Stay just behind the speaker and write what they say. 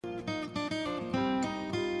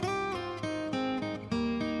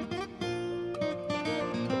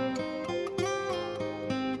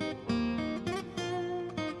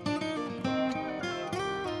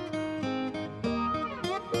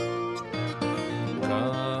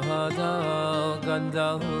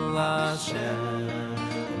Gadol Hashem,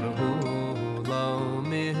 Mehulo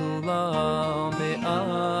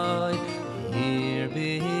Me'ai,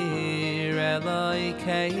 B'hir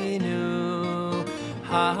Elokeinu,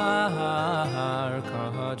 Har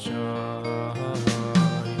Kadosh,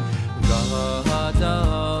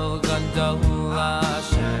 Gadol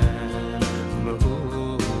Hashem,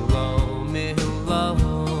 Mehulo Me'ai,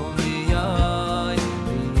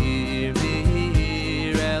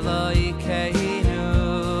 B'hir Elokeinu,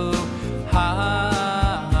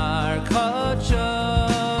 Har Kadosh.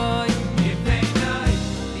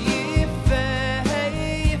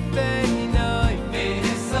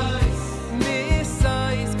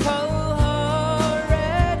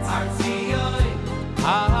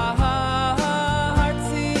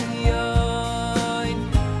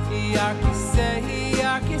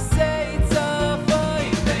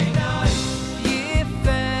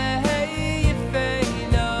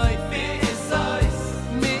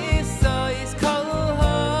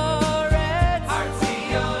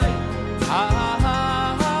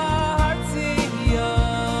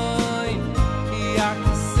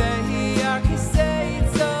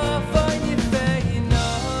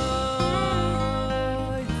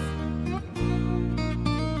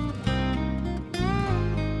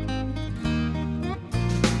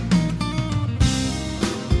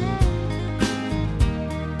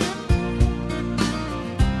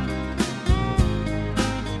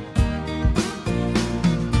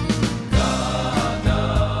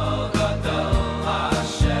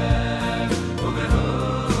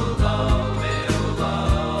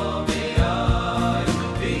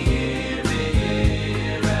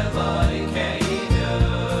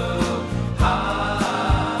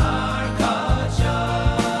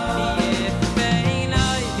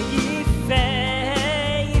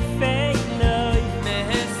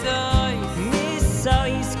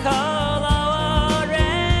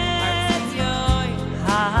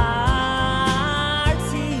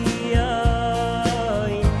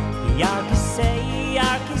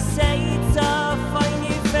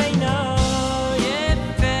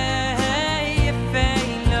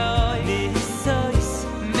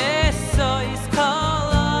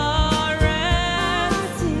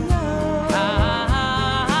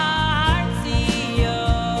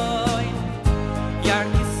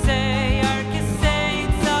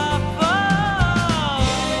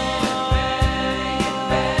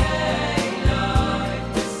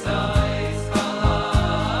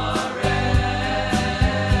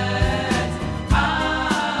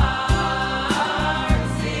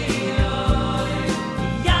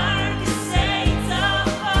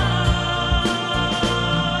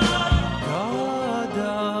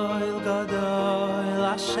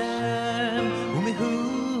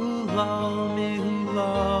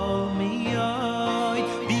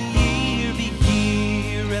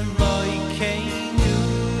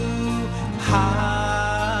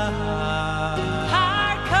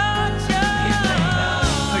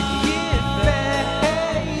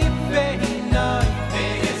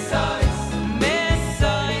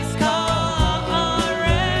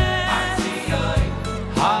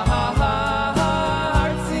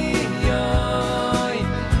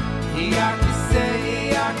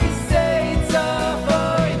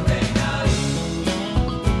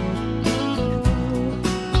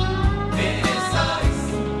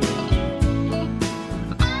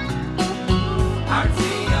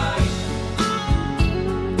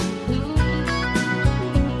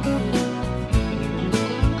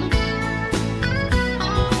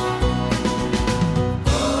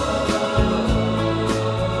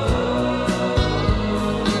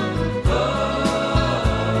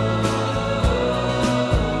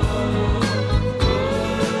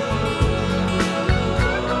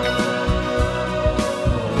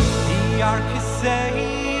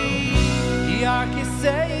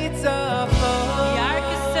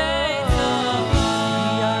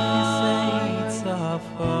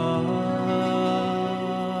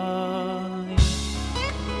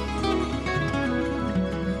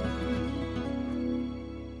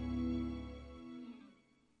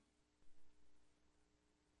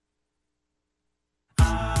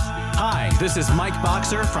 This is Mike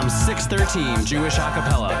Boxer from 613 Jewish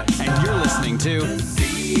Acapella, and you're listening to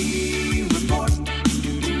Z Report.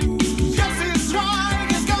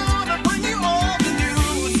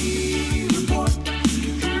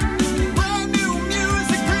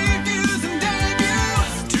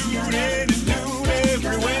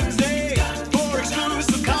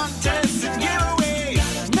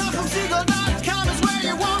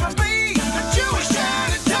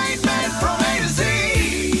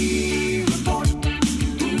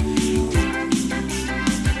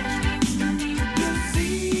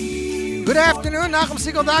 Good afternoon,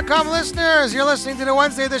 NachumSegal.com listeners. You're listening to the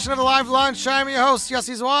Wednesday edition of the Live Lunch. I'm your host,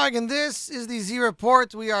 Yossi Zweig, and this is the Z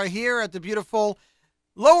Report. We are here at the beautiful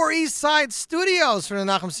Lower East Side studios for the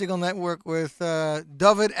Nachum Segal Network with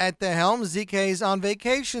David at the helm. ZK is on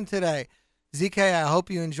vacation today. ZK, I hope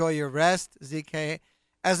you enjoy your rest. ZK,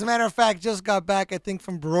 as a matter of fact, just got back, I think,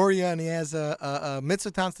 from Broria, and he has a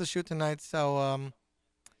mitzvah to shoot tonight, so...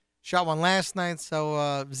 Shot one last night, so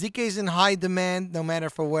ZK's in high demand no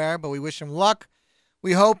matter for where, but we wish him luck.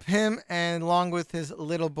 We hope him, and along with his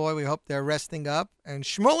little boy, we hope they're resting up. And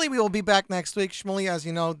Shmuley, we will be back next week. Shmuley, as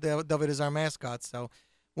you know, David is our mascot, so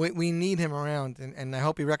we need him around, and I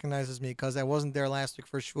hope he recognizes me because I wasn't there last week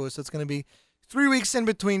for Shavuos, so it's going to be 3 weeks in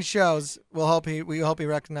between shows. We hope he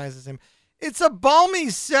recognizes him. It's a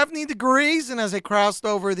balmy 70 degrees, and as I crossed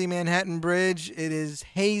over the Manhattan Bridge, it is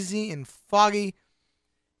hazy and foggy.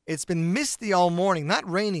 It's been misty all morning, not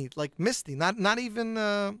rainy, like misty, not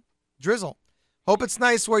even drizzle. Hope it's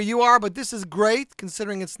nice where you are, but this is great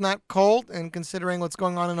considering it's not cold and considering what's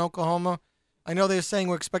going on in Oklahoma. I know they're saying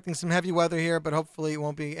we're expecting some heavy weather here, but hopefully it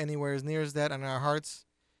won't be anywhere as near as that. And our hearts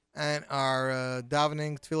and our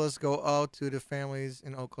davening tefillas go out to the families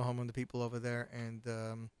in Oklahoma and the people over there.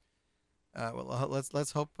 And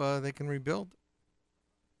let's hope they can rebuild.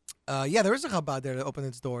 Yeah, there is a Chabad there that opened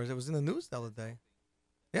its doors. It was in the news the other day.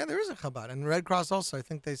 Yeah, there is a Chabad. And Red Cross also. I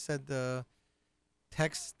think they said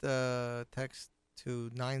text to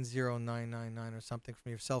 90999 or something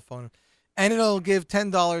from your cell phone. And it'll give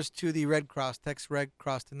 $10 to the Red Cross. Text Red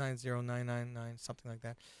Cross to 90999, something like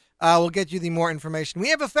that. We'll get you the more information. We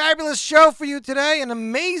have a fabulous show for you today. An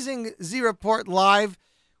amazing Z Report Live.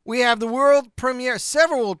 We have the world premiere,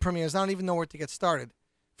 several world premieres. I don't even know where to get started.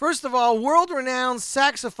 First of all, world-renowned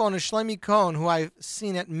saxophonist Shlomi Cohen, who I've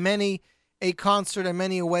seen at many a concert and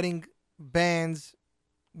many a wedding bands,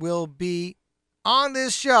 will be on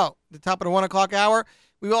this show, the top of the 1 o'clock hour.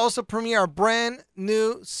 We will also premiere a brand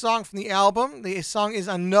new song from the album. The song is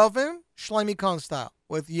Anovim, Shlomi Cohen style,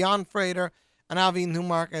 with Jan Frater and Avi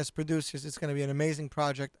Newmark as producers. It's going to be an amazing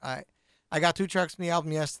project. I got 2 tracks from the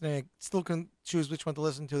album yesterday. I still couldn't choose which one to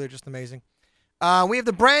listen to. They're just amazing. We have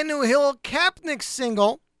the brand new Hillel Kapnick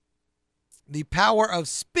single, The Power of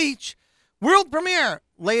Speech, world premiere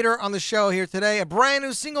later on the show here today. A brand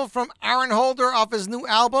new single from Aaron Holder off his new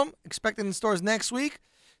album, expected in stores next week.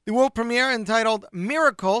 The world premiere entitled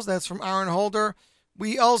Miracles, that's from Aaron Holder.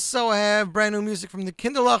 We also have brand new music from the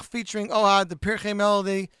Kinderlach featuring Ohad, the Pirchei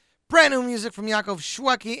Melody. Brand new music from Yaakov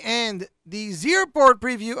Shweki and the Z Report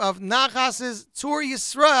preview of Nachas's Tour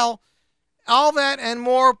Yisrael. All that and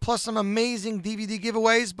more, plus some amazing DVD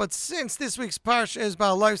giveaways. But since this week's Parsha is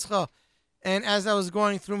Baal Leischa, and as I was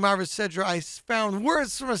going through Marva Sedra, I found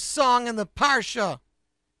words from a song in the Parsha.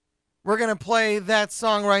 We're going to play that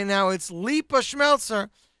song right now. It's Lipa Schmelzer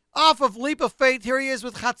off of Leap of Faith. Here he is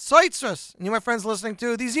with Chatzoitzros. And you, my friends, listening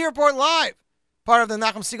to the Z Report Live, part of the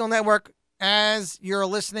Nachum Segal Network, as you're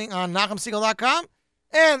listening on NachumSegal.com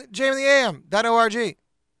and JMTheAM.org.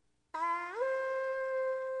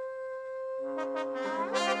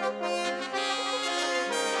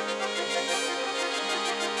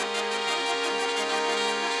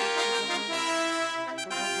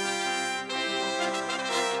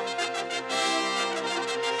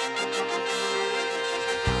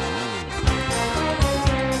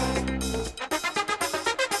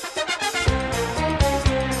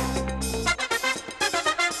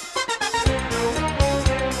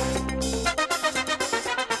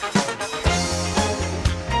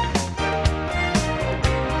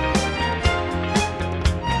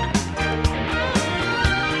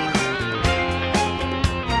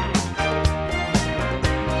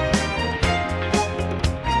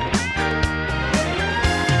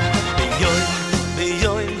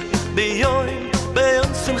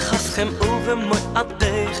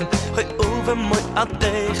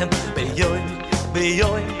 Adegen beyoy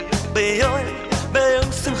beyoy beyoy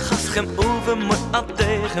beyoy sim khaschem over moy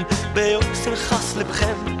adegen beyoy sim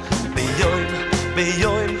khaslebchem beyoy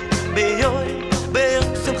beyoy beyoy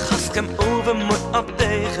beyoy sim khaschem over moy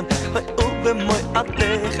adegen over moy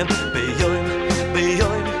adegen beyoy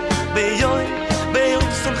beyoy beyoy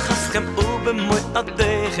beyoy sim khaschem over moy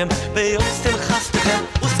adegen beyoy sim khaslebchem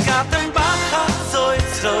uskatem bachat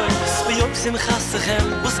zoyts beyoy sim khaschem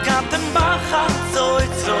uskatem bachat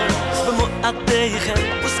zoyts bemoy adegen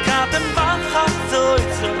uskatem bachat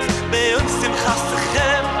zoyts beyoy sim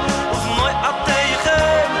khaschem over moy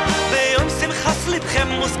adegen beyoy sim khaslebchem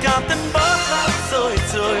uskatem bachat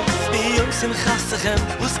zoyts beyoy sim khaschem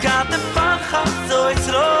uskatem bachat zoyts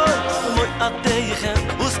bemoy adegen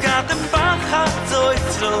uskatem bachat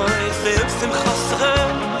zoyts beyoy sim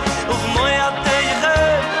khaschem over moy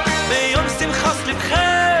adegen beyoy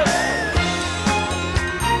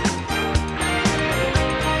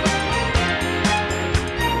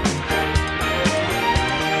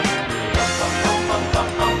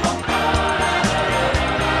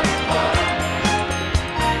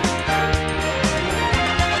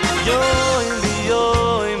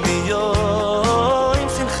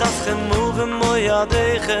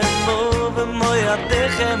atechem Ove moi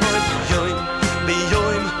atechem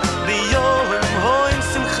Beyoim Hoim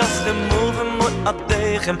simchas chem Ove moi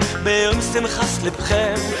atechem Beyoim simchas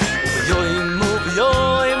libchem Beyoim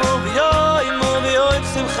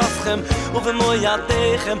simchas chem Ove moi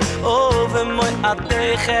atechem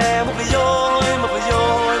Beyoim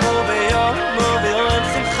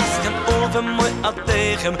simchas chem Ove moi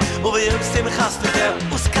atechem Beyoim simchas libchem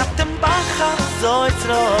Uskatem bachat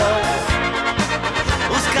zoitzroi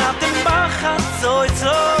Uskatem bachat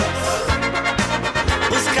zoitzroi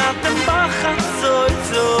Uskatem bachat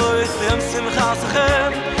zoitzroi Beyoim simchas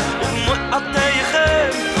chem Ove moi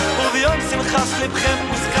atechem Beyoim simchas libchem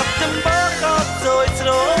Uskatem bachat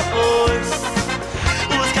zoitzroi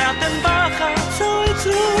Uskatem bachat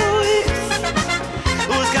zoitzroi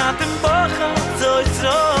Uskatem bachat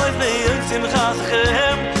zoitzroi Beyoim simchas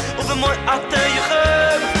chem Ove moi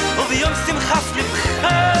atechem Beyoim simchas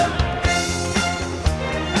libchem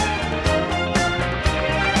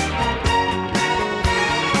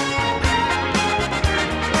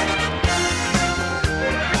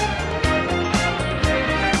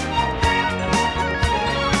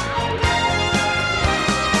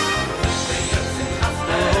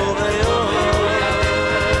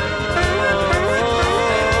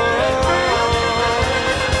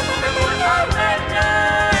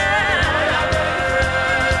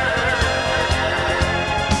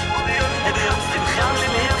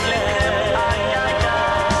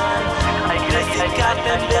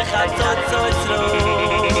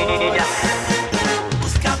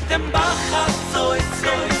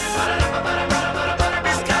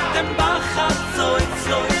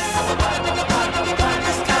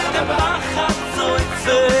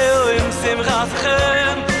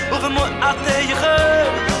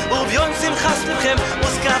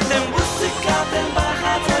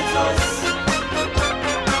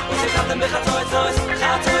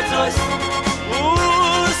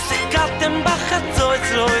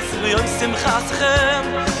Beyoim simchas chem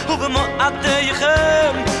Uvemo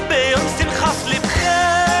atechem Beyoim simchas libchem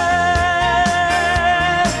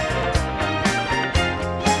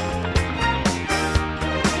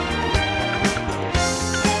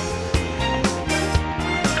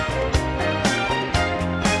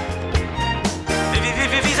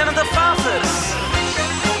Wie sind die Vaters?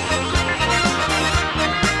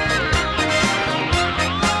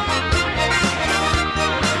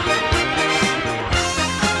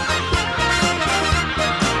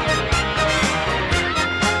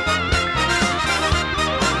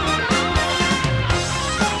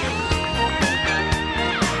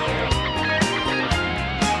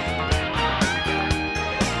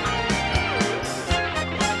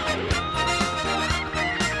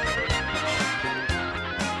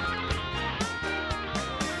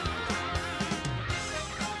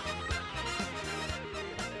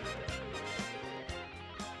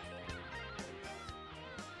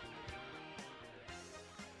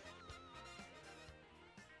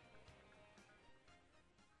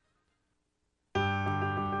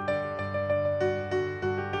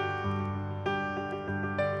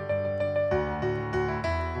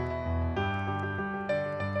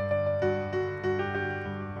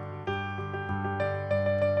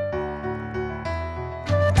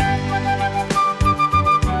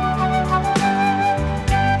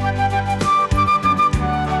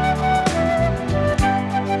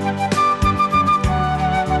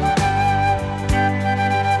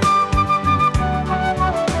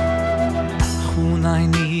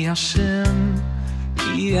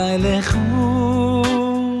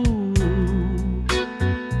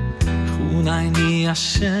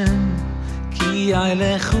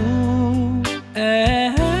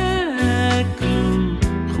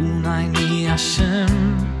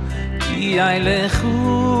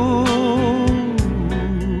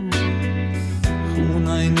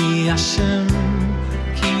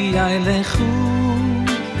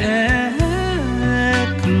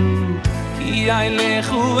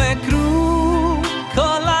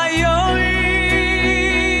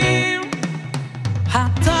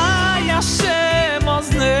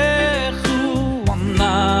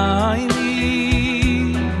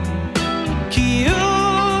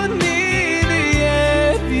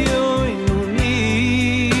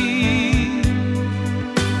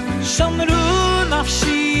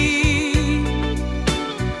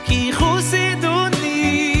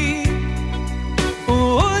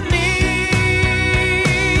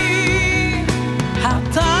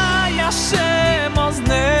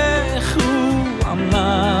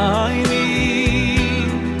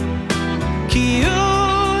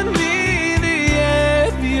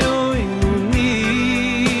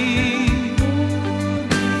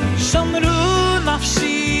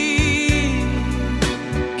 nafshi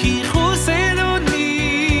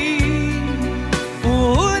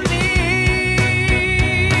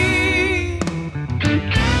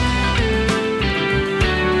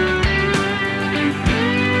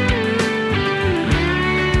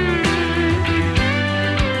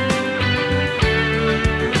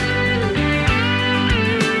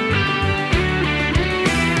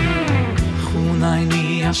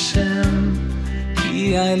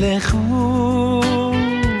ילכו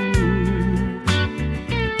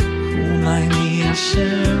חונני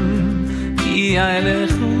השם כי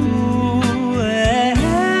ילכו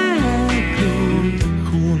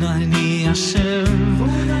חונני השם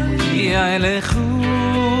כי ילכו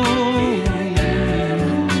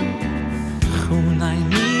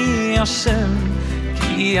חונני השם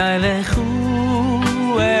כי ילכו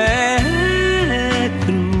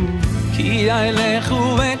כי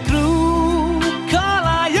ילכו וקרו כל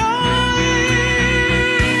היום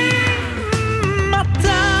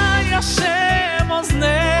מתי השם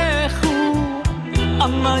אוזנךו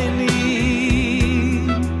עמייני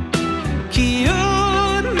כי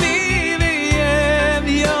יודני ויב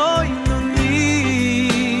יוינוני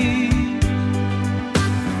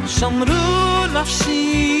שמרו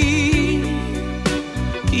נפשי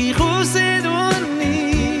כי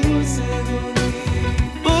חוסדוני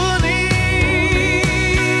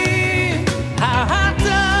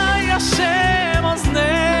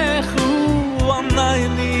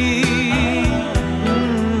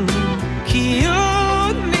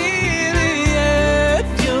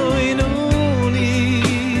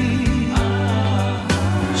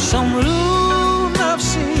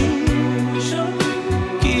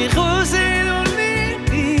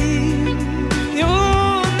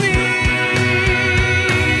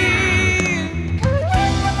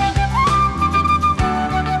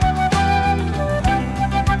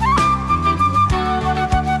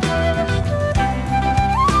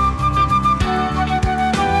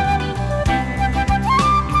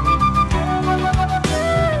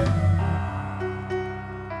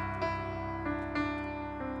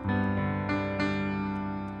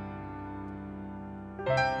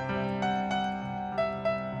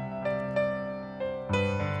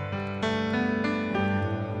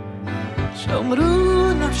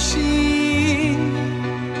שמרו נפשי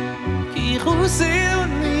כי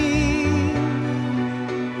חוסרני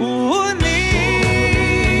וני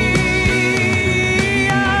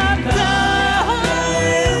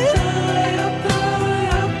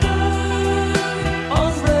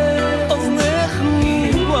אוזנךו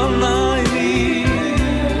עמייני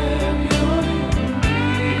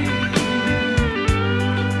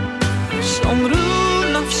שמרו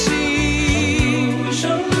נפשי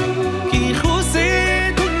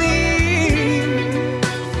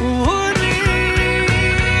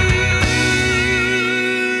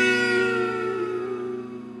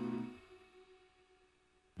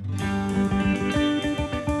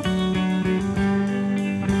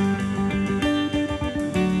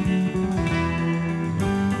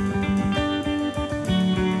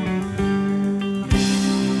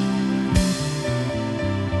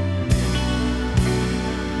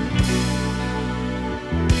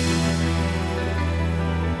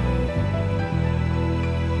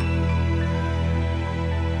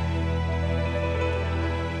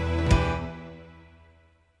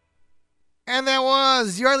And that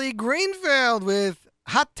was Yarly Greenfield with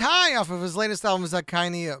Hot Tie off of his latest album,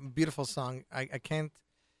 Zakaini. A beautiful song. I don't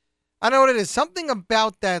know what it is. Something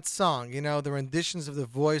about that song, you know, the renditions of the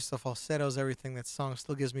voice, the falsettos, everything. That song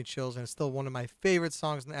still gives me chills, and it's still one of my favorite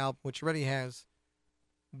songs in the album, which already has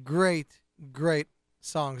great, great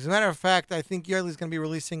songs. As a matter of fact, I think Yarly's going to be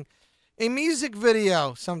releasing a music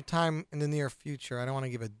video sometime in the near future. I don't want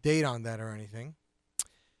to give a date on that or anything.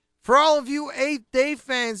 For all of you 8 Day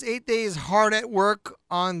fans, 8 Day is hard at work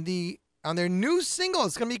on their new single.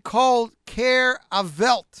 It's going to be called Care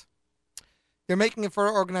Avelt. They're making it for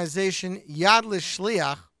an organization, Yad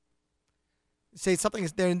L'Shliach. Say it's something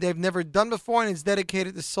they've never done before, and it's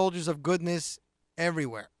dedicated to soldiers of goodness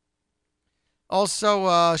everywhere. Also,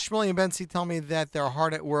 Shmuley and Bensi tell me that they're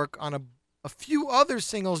hard at work on a few other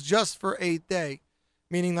singles just for 8 Day.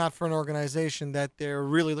 Meaning not for an organization that they're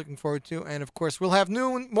really looking forward to. And, of course, we'll have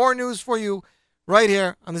more news for you right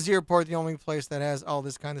here on the Z Report, the only place that has all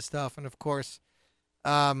this kind of stuff. And, of course,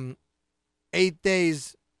 8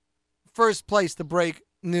 Days, first place to break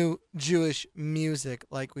new Jewish music,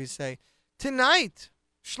 like we say. Tonight,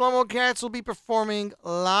 Shlomo Katz will be performing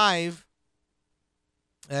live.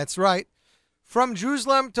 That's right. From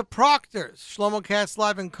Jerusalem to Proctor's. Shlomo Katz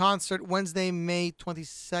live in concert Wednesday, May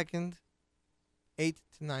 22nd. 8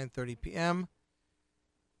 to 9:30 p.m.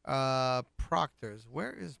 Proctor's.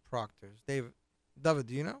 Where is Proctor's? David, do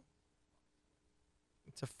you know?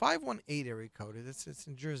 It's a 518 area code. It's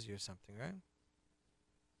in Jersey or something, right?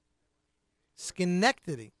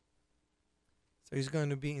 Schenectady. So he's going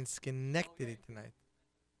to be in Schenectady tonight.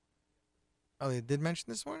 Oh, they did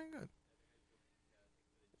mention this morning? Good.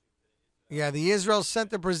 Yeah, the Israel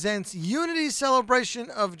Center presents Unity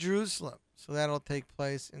Celebration of Jerusalem. So that'll take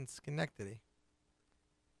place in Schenectady.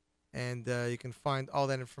 And you can find all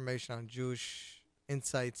that information on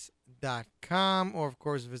JewishInsights.com, or, of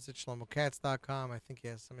course, visit ShlomoKatz.com. I think he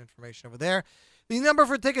has some information over there. The number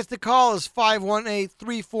for tickets to call is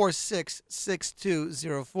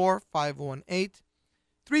 518-346-6204,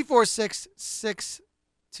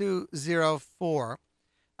 518-346-6204.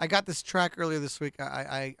 I got this track earlier this week.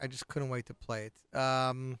 I just couldn't wait to play it.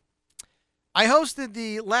 I hosted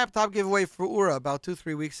the laptop giveaway for Ura about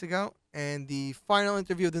 2-3 weeks ago, and the final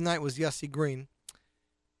interview of the night was Yossi Green.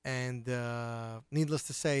 And needless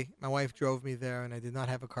to say, my wife drove me there, and I did not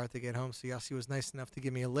have a car to get home, so Yossi was nice enough to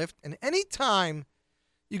give me a lift. And anytime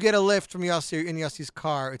you get a lift from Yossi in Yossi's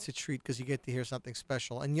car, it's a treat because you get to hear something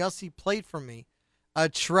special. And Yossi played for me a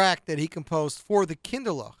track that he composed for the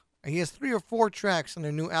Kinderloch. He has 3 or 4 tracks on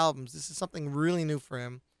their new albums. This is something really new for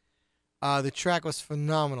him. The track was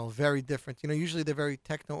phenomenal, very different. You know, usually they're very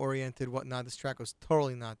techno-oriented, whatnot. This track was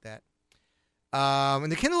totally not that.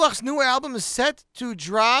 And the Kinderloch's new album is set to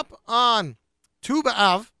drop on Tu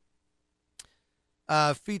B'Av,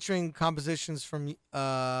 featuring compositions from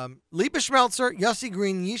Lipa Schmelzer, Yossi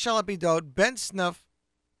Green, Yishal Lapidot, Ben Snuff,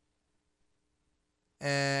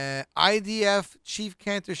 IDF Chief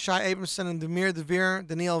Cantor Shai Abramson, and Demir Devere,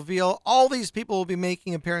 Daniel Veal. All these people will be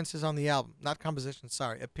making appearances on the album. Not compositions,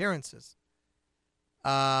 sorry, appearances.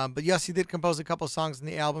 But Yossi did compose a couple of songs in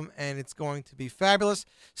the album, and it's going to be fabulous.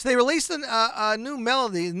 So they released a new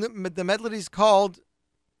melody. The melody is called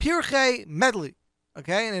Pirchei Medley,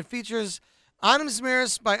 okay? And it features Anim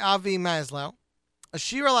Zmiris by Avi Maslow, a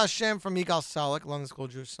Shir al Hashem from Yigal Salik, London School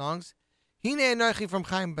of Jewish Songs, Hine Enochi from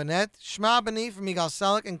Chaim Bennett, Shema Bani from Yigal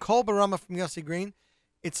Salik, and Kol Barama from Yossi Green.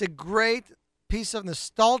 It's a great piece of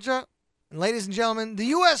nostalgia. And ladies and gentlemen, the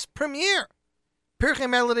U.S. premiere, Pirchei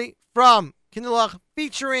Melody from Kinderloch,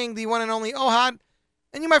 featuring the one and only Ohad.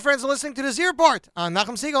 And you, my friends, are listening to the Z Report on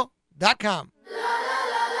NachumSiegel.com.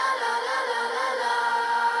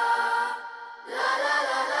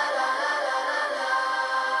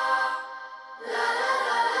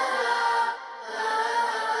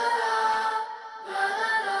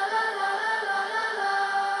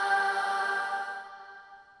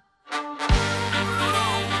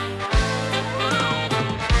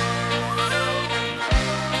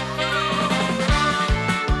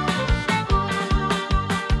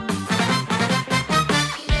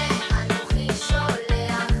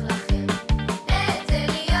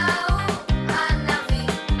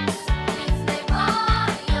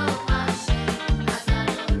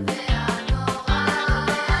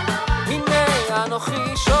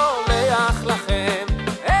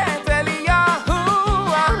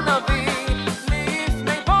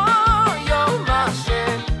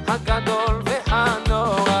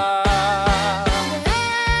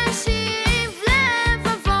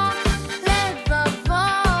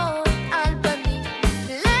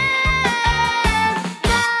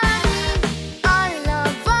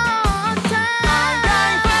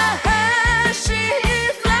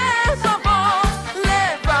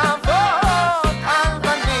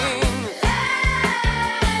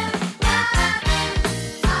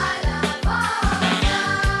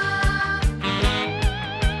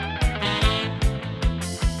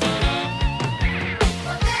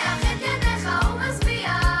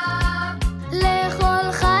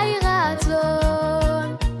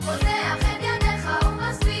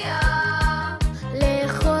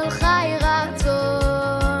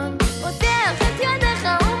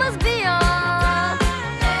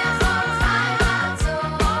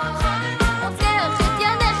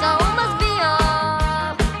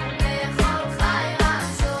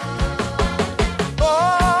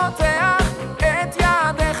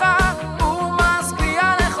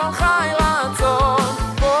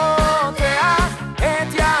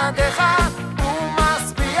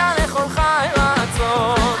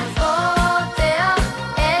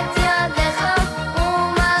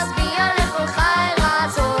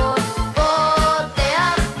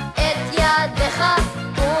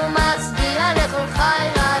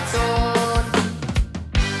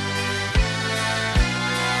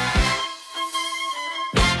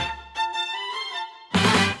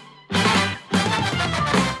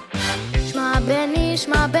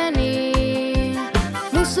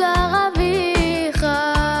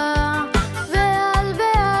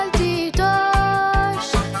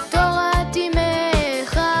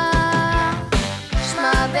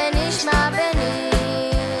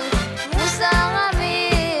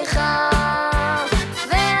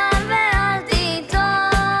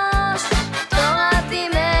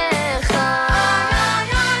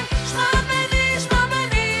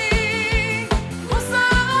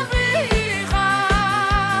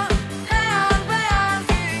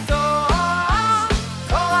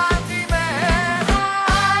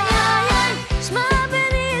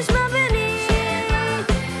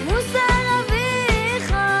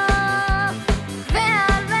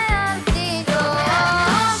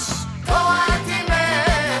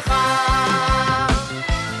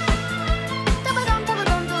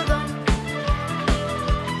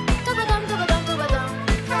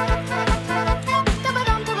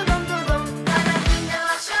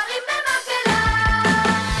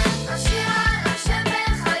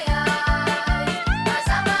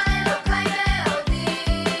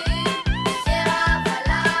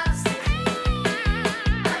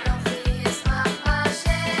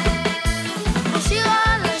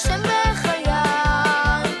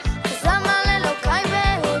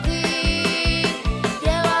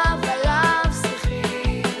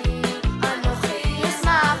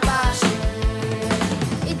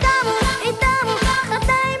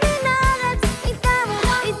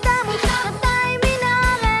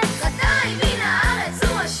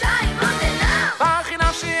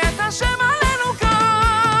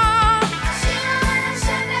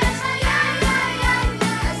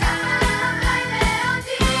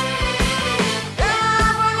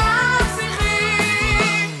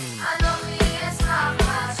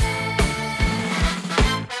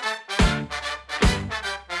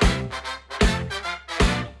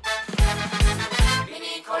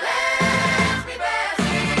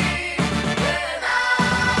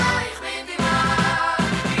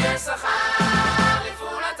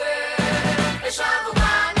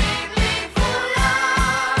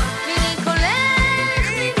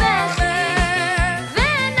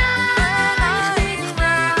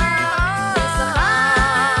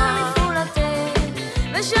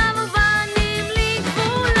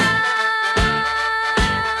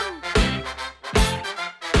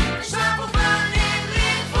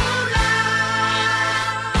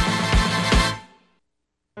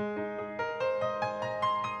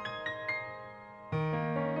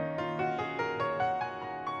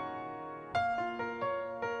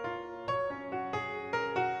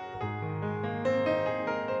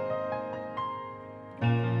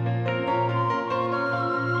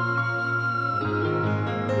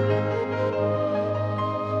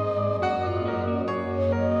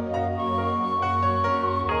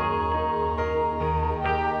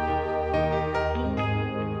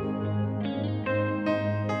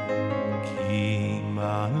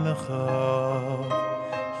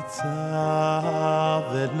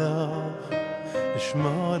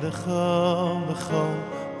 לשמורך בכל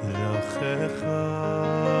דרכיך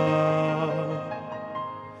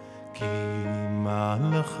כי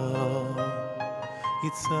מלאך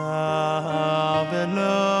יצא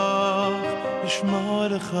ולך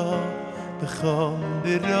לשמורך בכל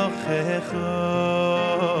דרכיך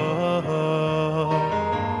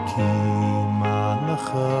כי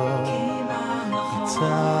מלאך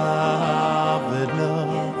יצא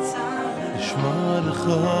ולך לשמורך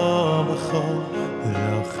בכל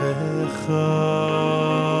דרכיך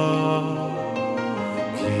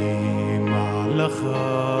כי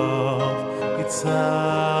מלאכיו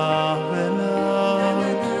יצא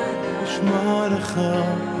ולך לשמורך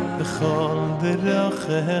בכל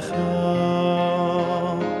דרכיך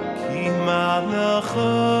כי מלאכיו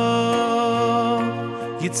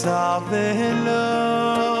יצא ולך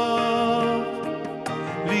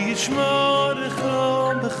לשמורך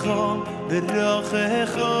בכל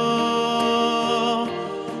דרכיך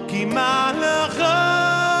כי מלאכיו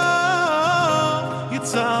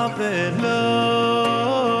יצא ולך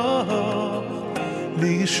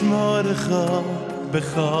לשמורך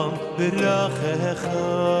בכל דרכיך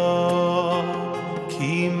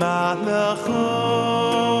כי מלאכיו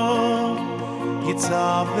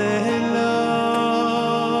יצא ולך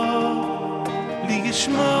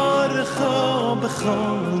לשמורך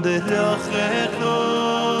בכל דרכיך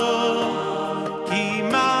כי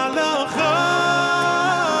מלאכיו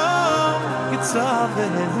יצא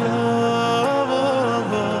ולך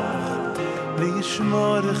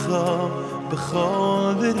לשמורך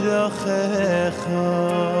בכל דרכיך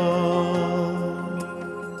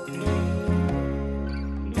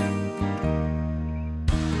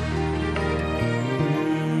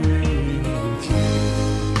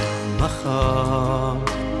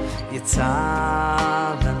יצא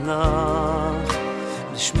ולך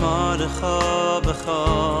לשמורך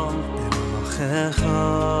בכל דרכיך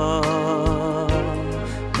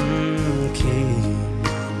כי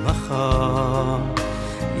מלאכיו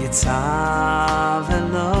יצא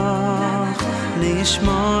ולך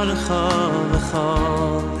לשמורך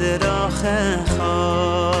בכל דרכיך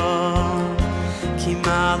כי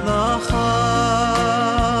מלאכיו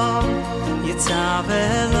יצא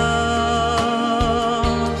ולך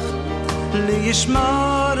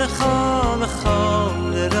לשמורך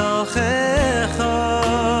בכל דרכיך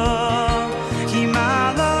כי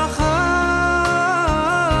מלאכיו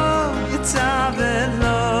יצא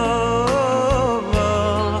ולך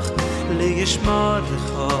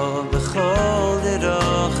לשמורך בכל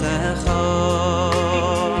דרכיך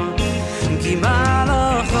כי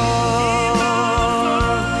מלאכיו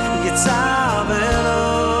יצא ולך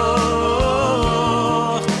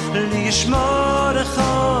לשמורך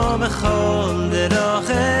בכל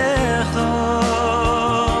דרכיך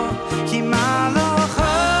כי מלאכיו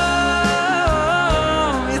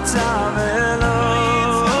יצא ולך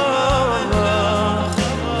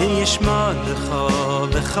לשמורך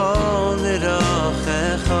בכל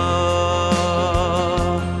דרכיך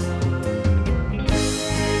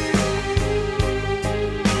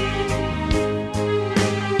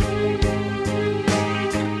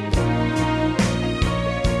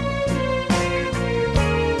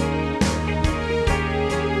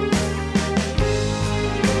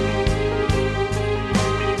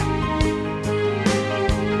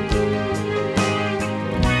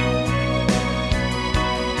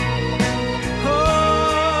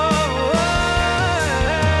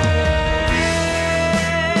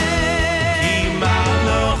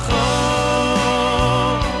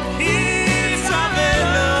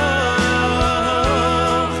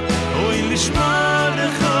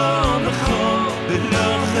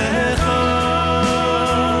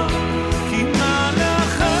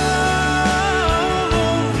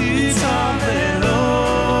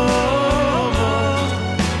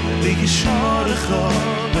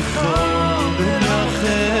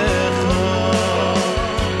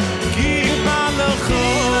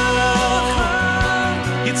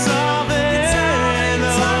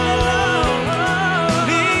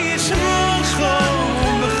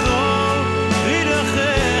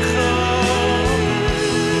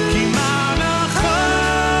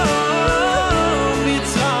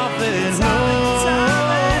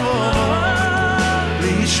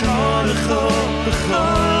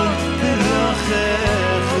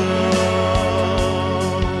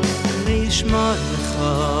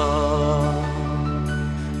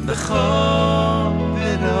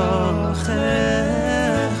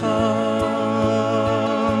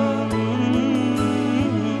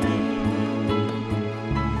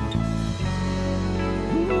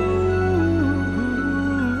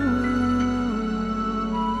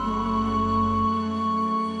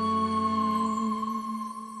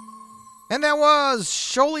And that was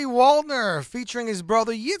Sholi Waldner featuring his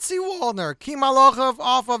brother Yitzi Waldner, Ki Malochov,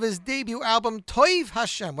 off of his debut album Toiv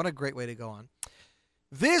Hashem. What a great way to go on.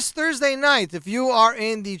 This Thursday night, if you are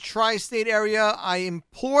in the tri-state area, I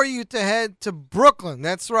implore you to head to Brooklyn.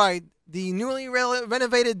 That's right. The newly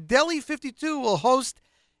renovated Deli 52 will host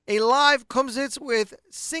a live kumsitz with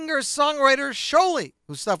singer-songwriter Sholi,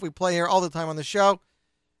 whose stuff we play here all the time on the show.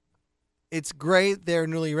 It's great. They're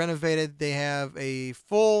newly renovated. They have a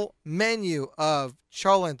full menu of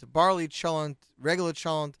cholent, barley cholent, regular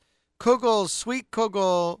cholent, kugel, sweet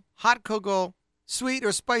kugel, hot kugel, sweet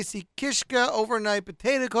or spicy kishka, overnight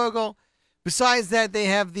potato kugel. Besides that, they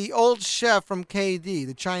have the old chef from KD,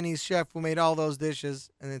 the Chinese chef who made all those dishes,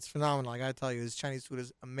 and it's phenomenal. I gotta tell you, his Chinese food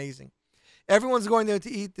is amazing. Everyone's going there to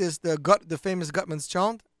eat the famous Gutman's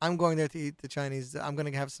cholent. I'm going there to eat the Chinese. I'm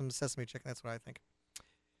gonna have some sesame chicken. That's what I think.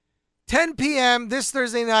 10 p.m. this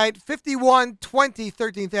Thursday night, 5120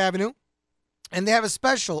 13th Avenue. And they have a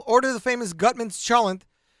special. Order the famous Gutman's cholent,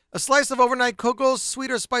 a slice of overnight kugel,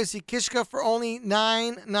 sweet or spicy kishka for only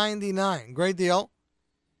 $9.99. Great deal.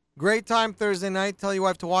 Great time Thursday night. Tell your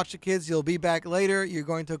wife to watch the kids. You'll be back later. You're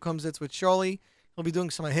going to Kumsitz with Sholi. He'll be doing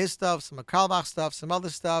some of his stuff, some of Karlbach stuff, some other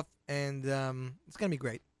stuff, and it's going to be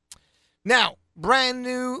great. Now, brand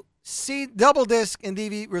new double disc and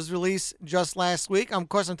DVD was released just last week. Of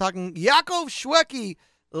course, I'm talking Yaakov Shwekey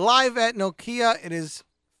live at Nokia. It is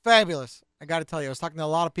fabulous. I got to tell you, I was talking to a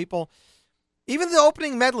lot of people. Even the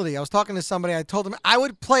opening medley, I was talking to somebody. I told him I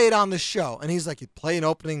would play it on the show. And he's like, you'd play an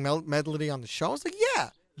opening medley on the show? I was like,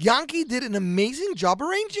 yeah. Yankee did an amazing job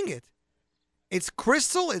arranging it. It's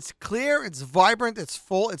crystal, it's clear, it's vibrant, it's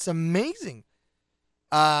full. It's amazing.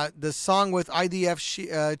 The song with IDF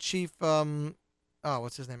chief...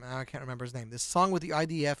 what's his name? I can't remember his name. This song with the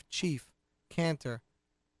IDF chief, Cantor,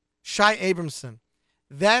 Shai Abramson.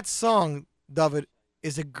 That song, David,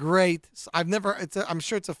 is a great... I'm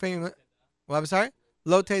sure it's a famous... Well, I'm sorry?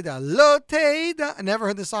 Lo Teda. Lo Teda. I never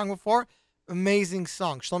heard the song before. Amazing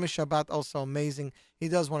song. Shlomi Shabbat, also amazing. He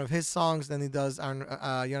does one of his songs. Then he does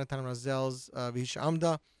Yonatan Razel's Visha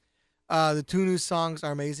Amda. The two new songs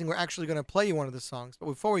are amazing. We're actually going to play you one of the songs. But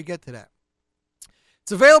before we get to that,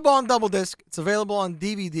 it's available on double disc. It's available on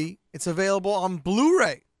DVD. It's available on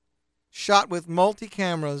Blu-ray. Shot with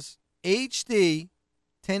multi-cameras, HD,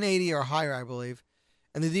 1080 or higher, I believe.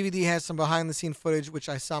 And the DVD has some behind-the-scene footage, which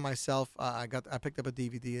I saw myself. I picked up a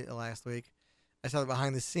DVD last week. I saw the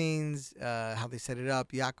behind-the-scenes, how they set it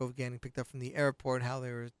up. Yaakov getting picked up from the airport, how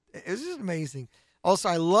they were. It was just amazing. Also,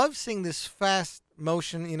 I love seeing this fast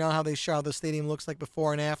motion. You know how they show how the stadium looks like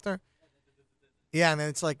before and after. Yeah, and then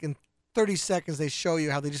it's like in 30 seconds they show you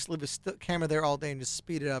how they just leave a camera there all day and just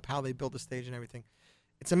speed it up, how they build the stage and everything.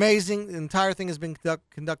 It's amazing. The entire thing has been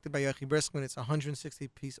conducted by Yochi Briskman. It's a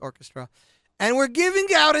 160-piece orchestra. And we're giving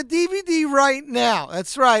out a DVD right now.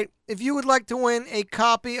 That's right. If you would like to win a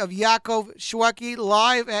copy of Yaakov Shwekey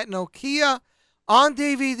live at Nokia on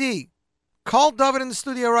DVD, call David in the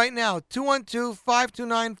studio right now,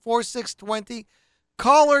 212-529-4620.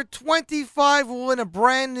 Caller 25 will win a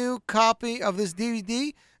brand new copy of this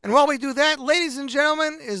DVD. And while we do that, ladies and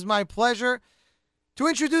gentlemen, it is my pleasure to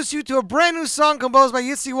introduce you to a brand new song composed by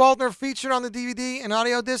Yitzi Waldner, featured on the DVD and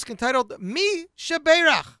audio disc entitled Mi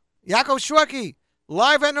Shebeirach. Yaakov Shwekey,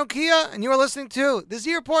 live at Nokia, and you are listening to This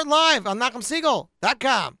Report Live on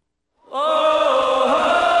NachumSegal.com.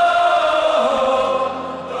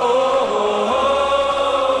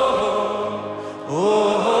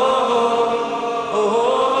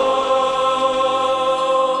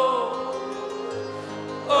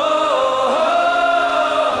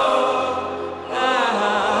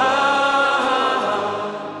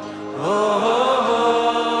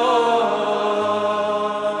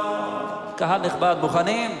 קהל נכבד,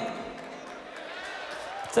 מוכנים?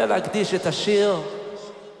 רוצה להקדיש את השיר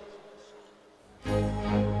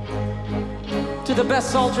To the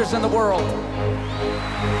best soldiers in the world,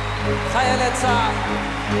 חיילי צה"ל.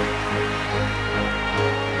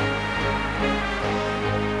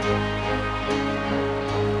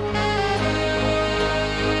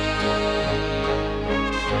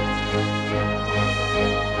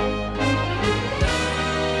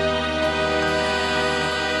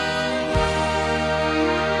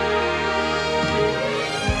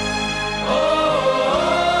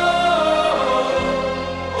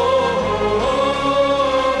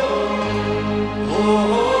 Oh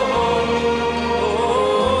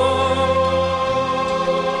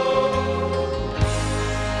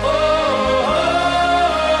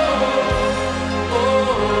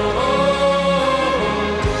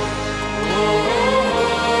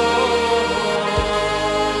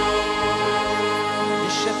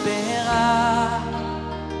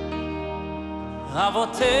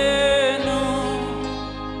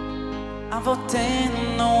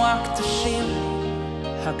אבותינו הקדושים,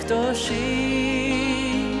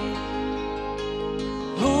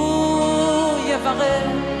 הוא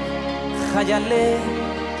יברך חיילי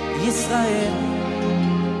ישראל,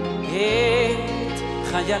 את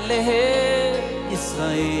חיילי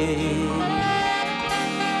ישראל.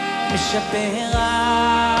 משפרה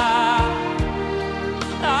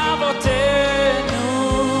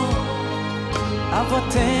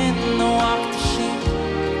אבותינו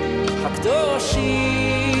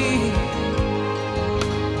הקדושים,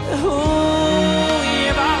 הוא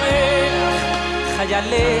יברך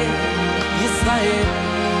חיילי ישראל,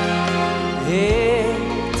 את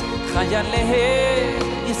חיילי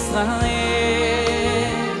ישראל.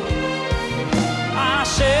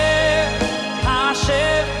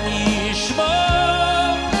 השם ישמור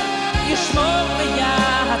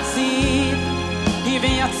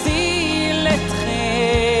ויציל אתכם.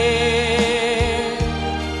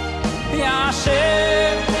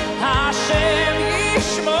 השם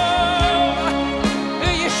ישמור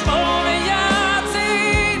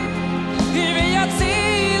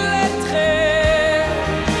ויציל אתכם,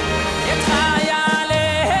 את חיילינו.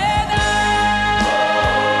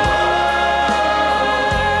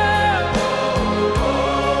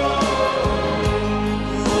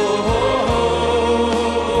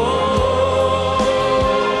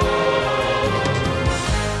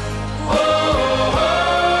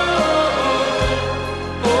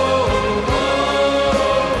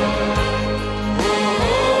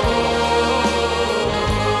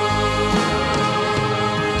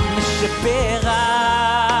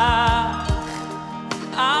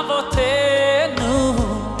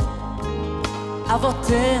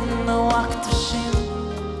 אבותינו הקדושים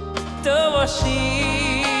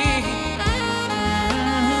דורשים,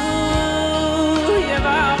 הוא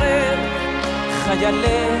יברך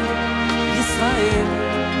חיילי ישראל,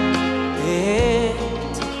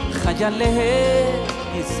 את חיילי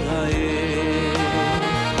ישראל.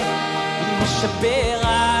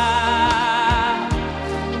 משפרה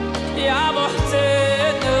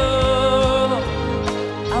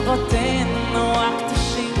אבותינו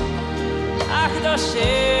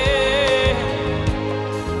הקדושים,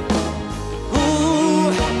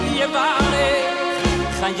 הוא יברך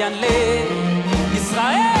חיילי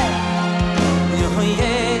ישראל,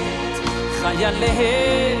 את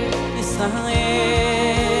חיילי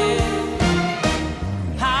ישראל.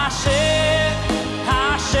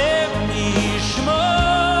 השם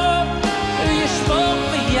ישמור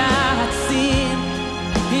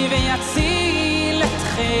ויציל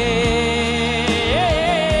אתכם.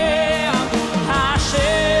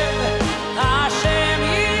 השם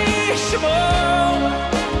ישמור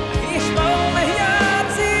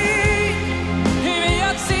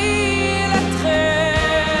ויציל אתכם,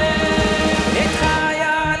 את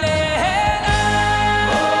חיילינו.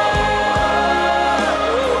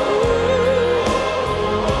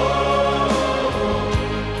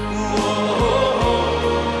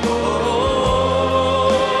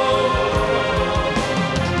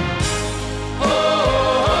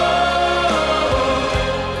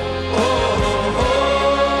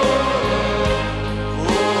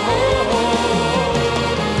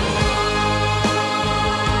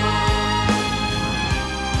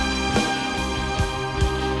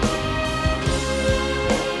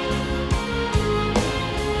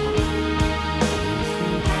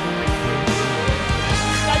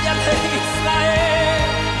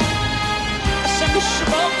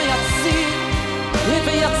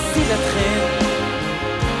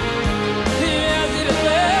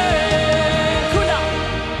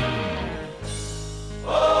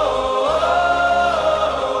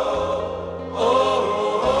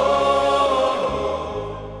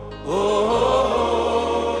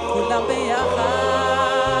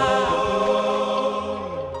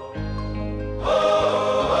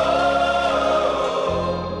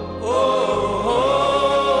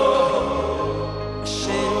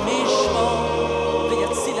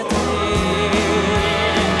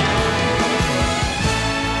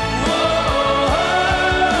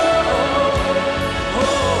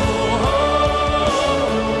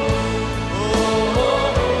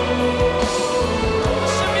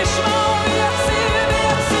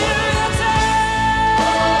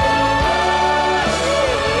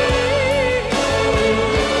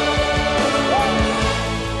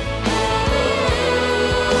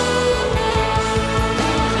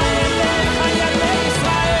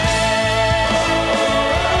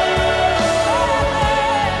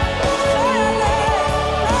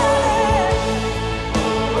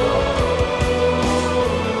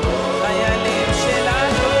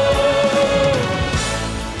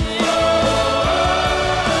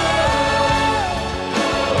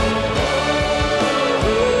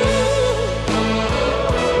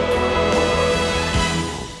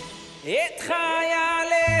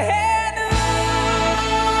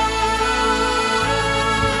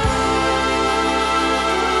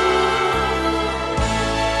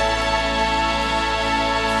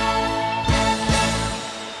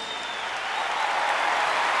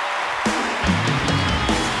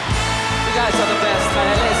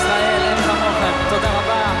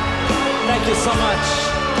 Thank you so much.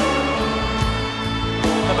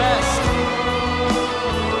 The best.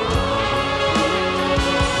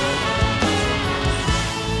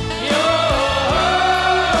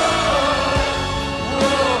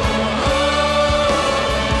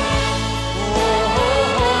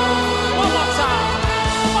 One more time.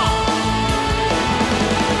 Come on.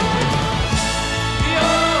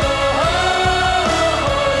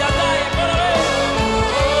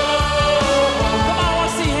 Come on, I want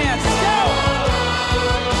to see hands.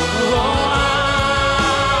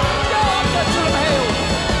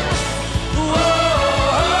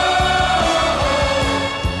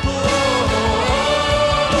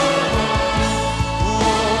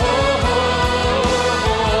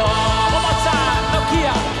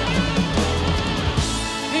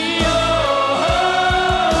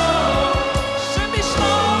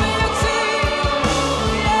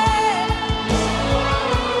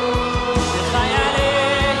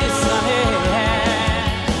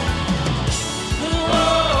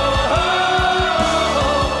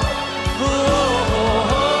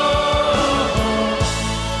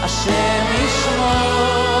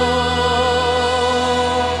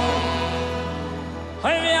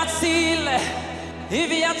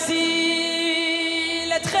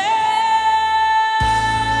 Let's go.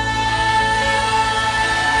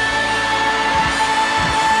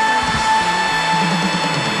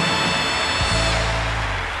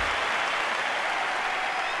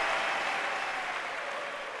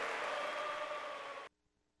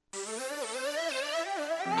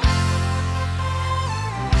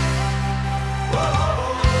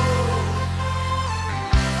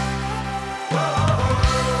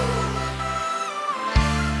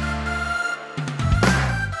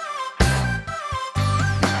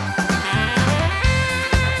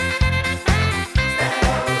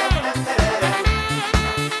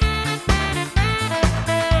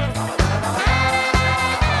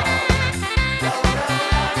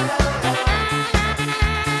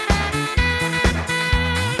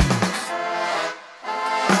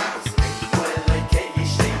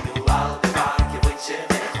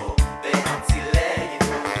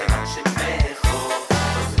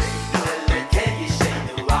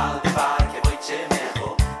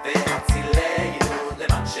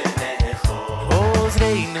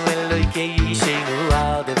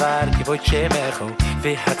 shemecho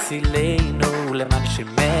v'hatzilenu leman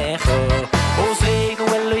shemecho Ozreinu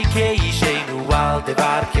Eloikei Yishenu al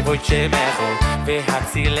devar kevod shemecho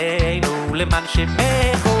v'hatzilenu leman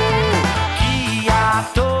shemecho Ki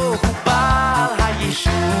ato hu bal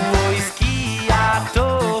hayeshuos Ki ato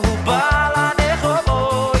hu bal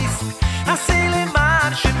hanechomois Aseh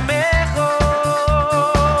leman shemecho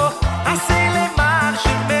Aseh leman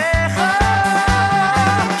shemecho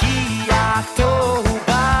Ki ato hu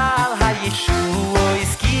bal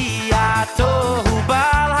hayeshuos Ki ato hu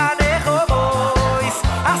bal hanechomois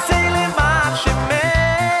Aseh leman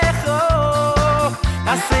shemecho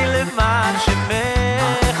Aseh leman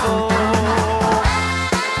shemecho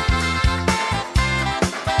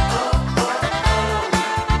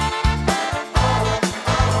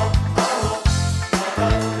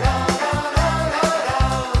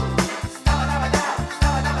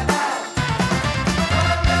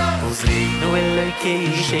Ozreinu Eloikei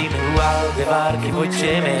Yishenu al devar kevod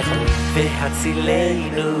shemecho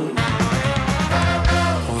v'hatzilenu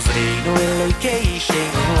Ozreinu Eloikei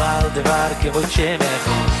Yishenu al devar kevod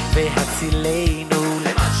shemecho v'hatzilenu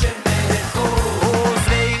leman shemecho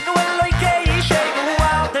Ozreinu Eloikei Yishenu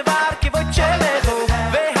al devar kevod shemecho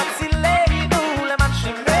v'hatzilenu leman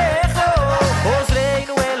shemecho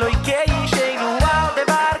Ozreinu Eloikei Yishenu al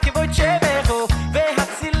devar kevod shemecho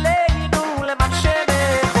v'hatzilenu leman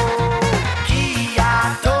shemecho Ki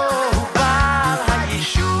ato hu bal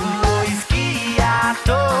hayeshuos Ki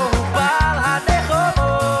ato hu bal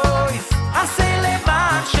hanechomois Aseh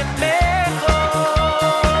leman shemecho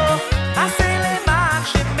Aseh leman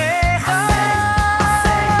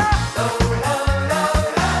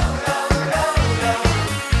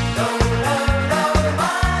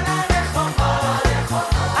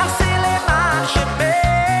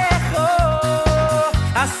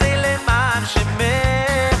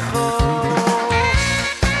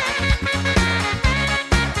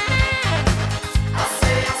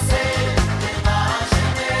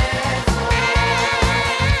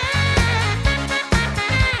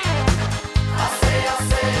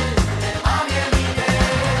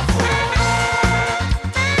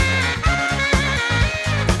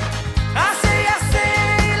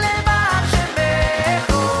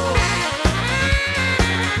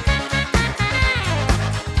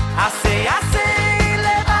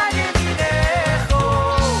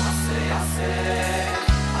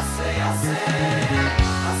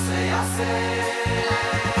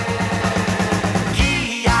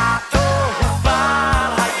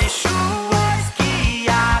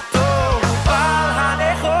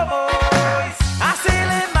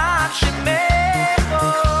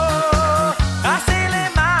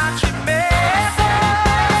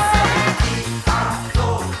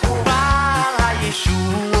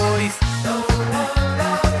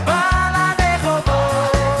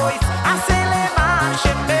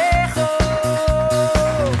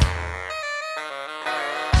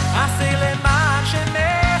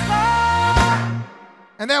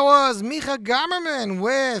was Micha Gamerman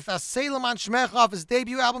with Asalem on Shmech off his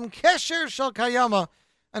debut album, Kesher Shel Kayama.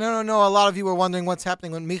 And I don't know, a lot of you were wondering what's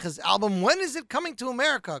happening with Micha's album. When is it coming to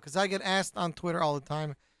America? Because I get asked on Twitter all the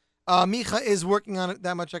time. Micha is working on it,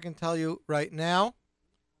 that much I can tell you right now.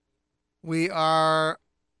 We are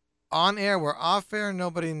on air, we're off air,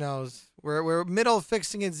 nobody knows. We're middle of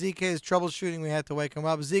fixing it. ZK is troubleshooting, we had to wake him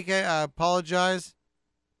up. ZK, I apologize.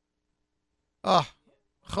 Oh,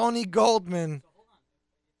 Choni Goldman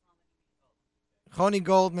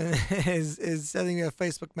is sending me a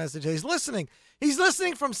Facebook message. He's listening. He's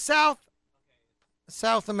listening from South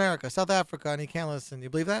America, South Africa, and he can't listen. You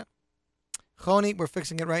believe that? Choni, we're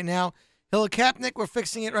fixing it right now. Hilla Kapnick, we're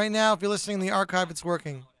fixing it right now. If you're listening in the archive, it's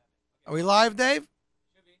working. Are we live, Dave?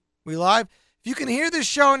 We live? If you can hear this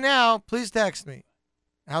show now, please text me.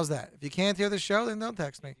 How's that? If you can't hear the show, then don't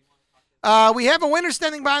text me. We have a winner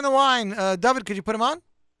standing by on the line. David, could you put him on?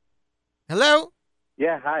 Hello?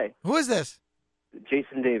 Yeah, hi. Who is this?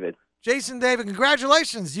 Jason David. Jason David,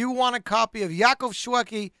 congratulations. You won a copy of Yaakov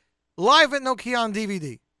Shweki live at Nokia on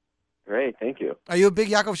DVD. Great, thank you. Are you a big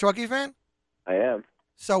Yaakov Shweki fan? I am.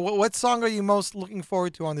 So what song are you most looking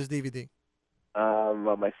forward to on this DVD?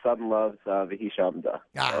 Well, my son loves Vihi Shamda.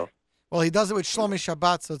 So. Well, he does it with Shlomi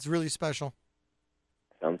Shabbat, so it's really special.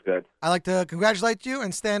 Sounds good. I'd like to congratulate you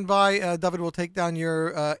and stand by. David will take down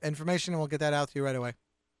your information and we'll get that out to you right away.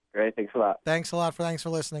 Great, thanks a lot. Thanks for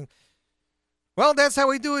listening. Well, that's how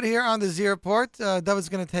we do it here on the Z Report. David's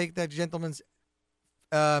going to take that gentleman's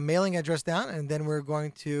mailing address down, and then we're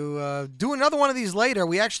going to do another one of these later.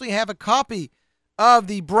 We actually have a copy of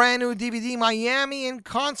the brand new DVD, Miami in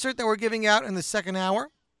Concert, that we're giving out in the second hour.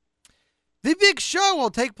 The Big Show will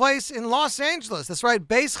take place in Los Angeles. That's right,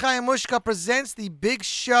 Beis Chayamushka presents The Big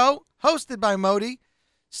Show, hosted by Modi,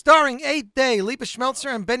 starring 8th Day, Lipa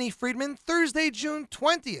Schmelzer and Benny Friedman, Thursday, June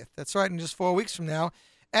 20th. That's right, in just 4 weeks from now,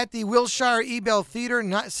 at the Wilshire Ebell Theater,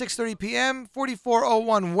 6:30 p.m.,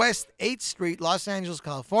 4401 West 8th Street, Los Angeles,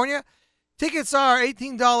 California. Tickets are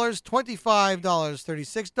 $18, $25,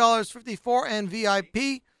 $36, $54, and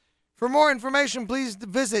VIP. For more information, please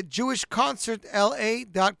visit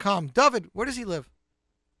jewishconcertla.com. David, where does he live?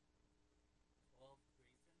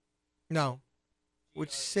 No. Which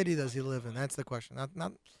city does he live in? That's the question. Not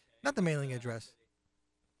the mailing address.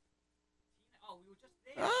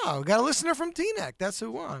 Oh, we got a listener from Teaneck. That's who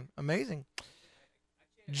won. Amazing.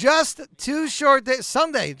 Just 2 short days,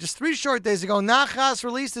 Sunday, just 3 short days ago, Nachas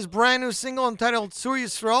released his brand new single entitled Tzur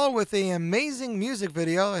Yisrael with an amazing music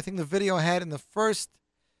video. I think the video had in the first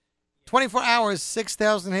 24 hours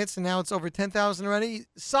 6,000 hits, and now it's over 10,000 already.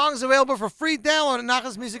 Songs available for free download at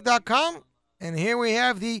nachasmusic.com. And here we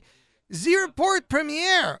have the Z Report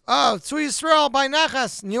premiere of Tzur Yisrael by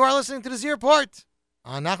Nachas. And you are listening to the Z Report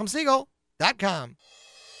on NachumSiegel.com.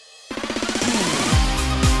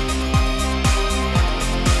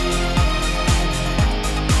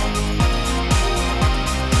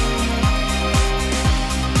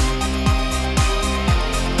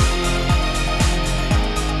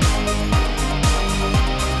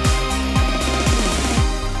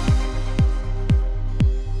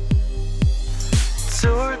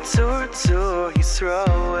 Tzur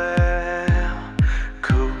Yisrael,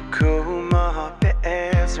 Kukuma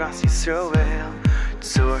be'ezras Yisrael.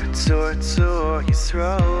 Tzur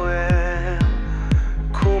Yisrael,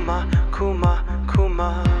 Kuma.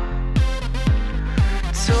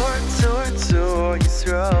 Tzur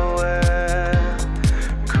Yisrael,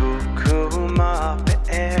 Kukuma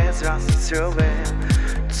be'ezras Yisrael.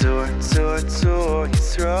 Tzur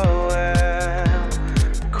Yisrael,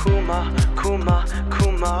 Kuma.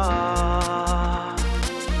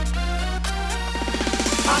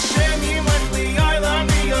 Hashem yimach li olam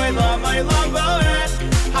boed.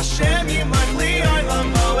 Hashem yimach li olam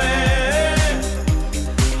boed.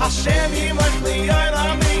 Hashem yimach li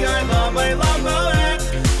olam boed.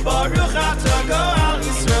 Baruch atah go'al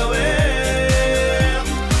Yisrael.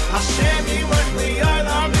 Hashem yimach li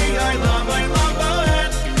olam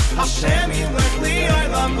boed. Hashem yimach li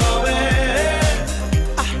olam boed.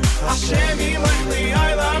 Hashem yimach li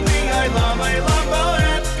olam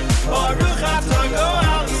boed. Baruch atah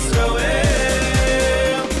go'al Yisrael.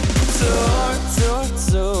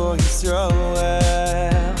 Tzur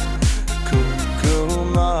Yisrael,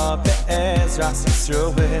 Kukuma be'ezras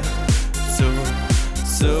Yisrael.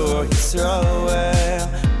 Tzur Yisrael,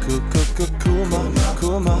 Kukuma.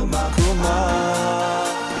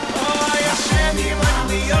 Hashem yimach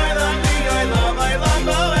li olam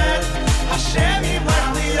boed. Hashem yimach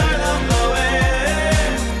li olam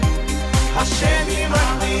boed. Hashem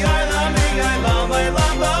yimach li olam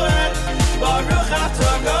boed. Baruch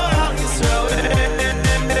atah go'al Yisrael.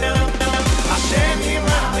 Hashem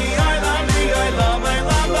yimach li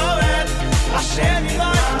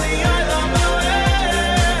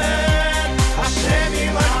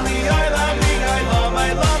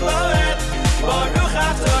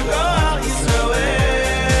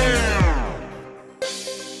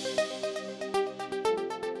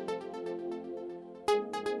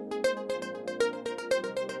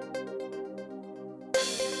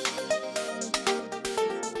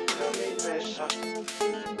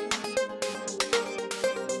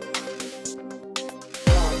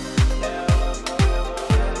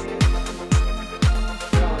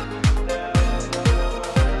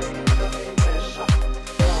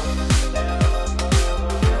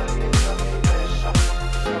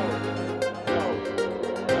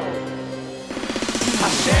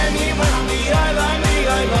Hashem yimachli olam li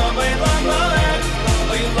olam olam olam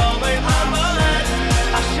olam olam olam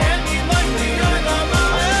Hashem yimachli olam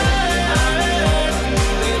olam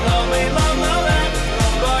olam olam olam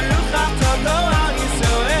Baruch atah Goal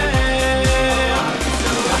Yisrael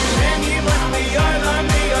Hashem yimachli olam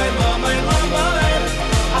li olam olam olam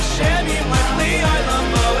Hashem yimachli olam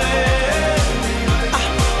olam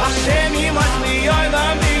Hashem yimachli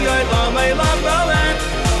olam li olam olam olam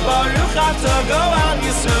Baruch atah Goal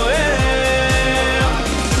Yisrael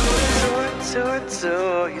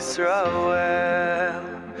Tzur Yisrael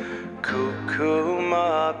Kukuma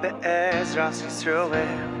be'ezras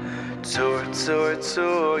Yisrael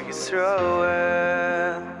Tzur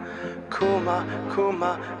Yisrael Kuma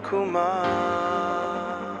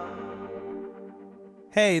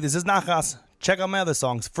Hey, this is Nachas. Check out my other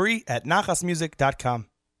songs free at nachasmusic.com.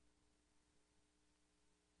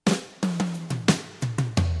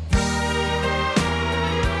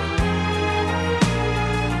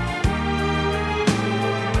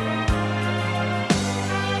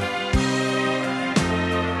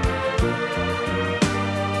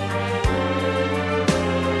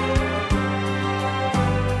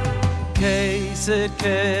 Keiser,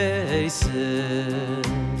 Keiser,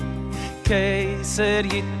 Keiser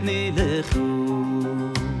yitni lechu,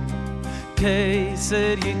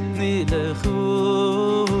 Keiser yitni lechu,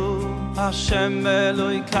 Hashem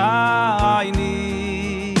Eloi kaini,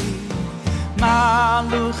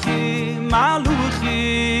 Maluchi, Maluchi,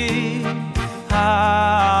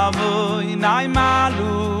 Avoy nai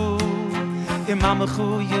malu, Imamachu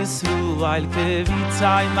Yisru al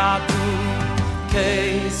kevitzai matu.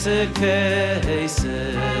 Keiser,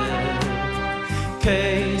 Keiser,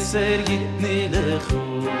 Keiser yitni lechu,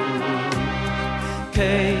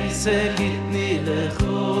 Keiser yitni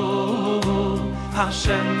lechu,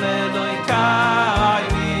 Hashem Eloi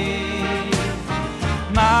kaini,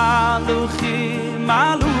 Maluchi,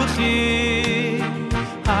 Maluchi,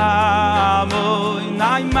 Avoy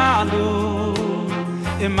nai malu,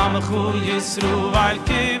 Imamachu Yisru al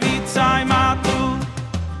kevitzai matu.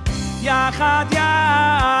 Yachad,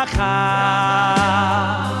 Yachad,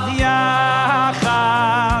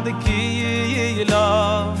 Yachad, Ki Yilo,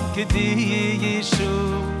 Kedi Yishu,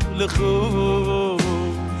 Lechu,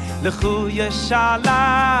 Lechu Yeshala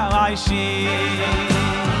Aishi.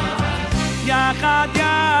 Yachad,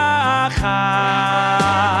 Yachad,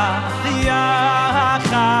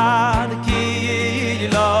 Yachad, Ki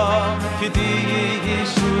Yilo, Kedi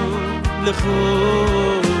Yishu, Lechu,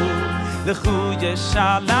 Lechu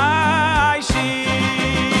Yeshalai Shi.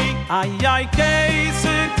 Ay, ay,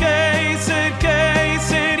 Keiser, Keiser,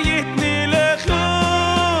 Keiser yitni lechu,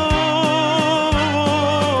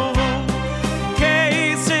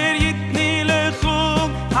 Keiser yitni lechu,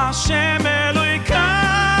 Hashem Eloi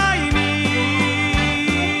kaini,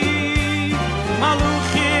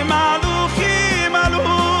 Maluchim, Maluchim,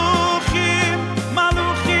 Maluchim,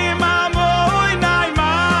 Maluchim, Amoy nai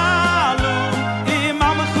malu,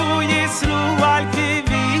 Imamachu Yisru al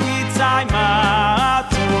kevitzai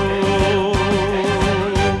matu.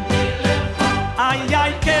 Ay,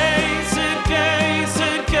 ay, Keiser,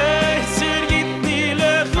 Keiser, Keiser yitni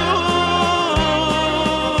lechu,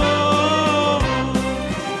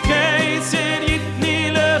 Keiser yitni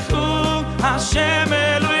lechu, Hashem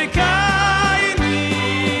Eloi kaini,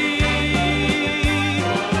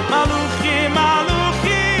 Maluchim,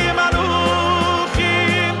 Maluchim,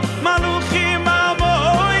 Maluchim, Maluchim,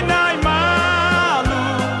 Amoy nai malu,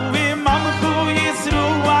 Imamachu Yisru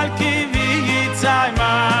al kevitzai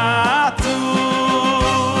matu.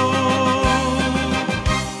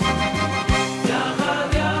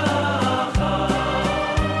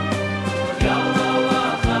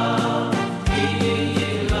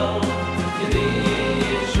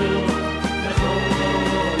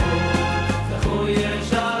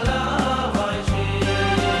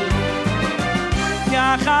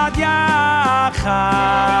 Yachad, Yachad,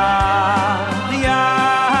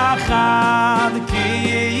 Yachad, Ki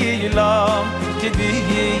Yilo, Kedi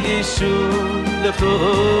Yishu, Lechu,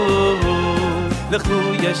 Lechu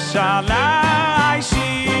Yeshalai Shi.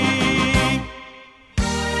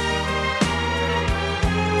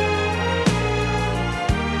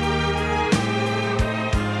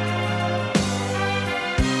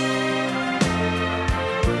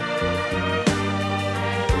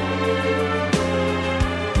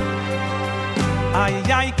 Ay,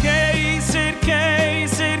 ay, Keiser,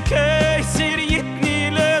 Keiser, Keiser yitni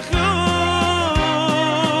lechu,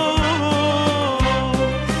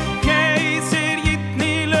 Keiser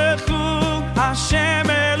yitni lechu, Hashem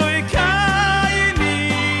Eloi kaini,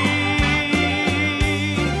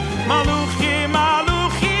 Maluchim,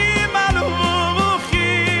 Maluchim, Maluchim,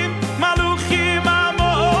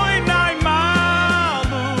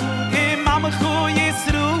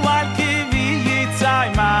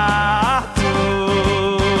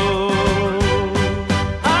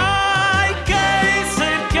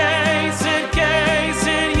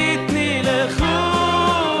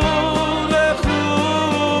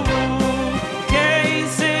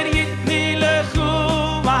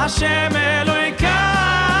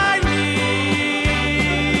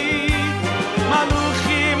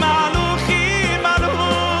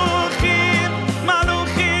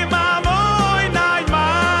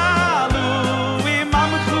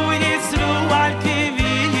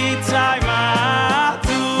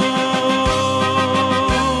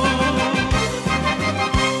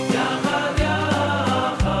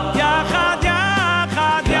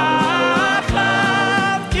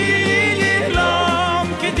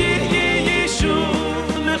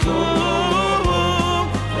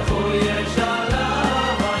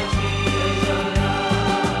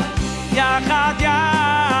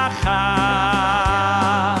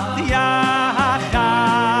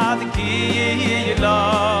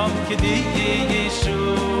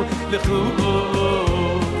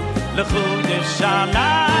 בחודש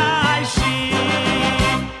הלישי.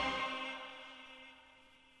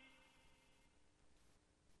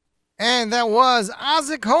 And that was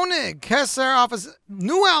Azik Honig, Kesser, off his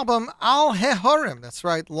new album, Al Hehorim. That's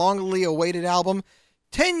right, longly awaited album,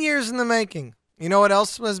 10 years in the making. You know what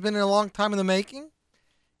else has been a long time in the making?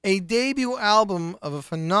 A debut album of a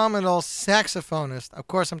phenomenal saxophonist. Of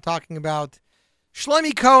course, I'm talking about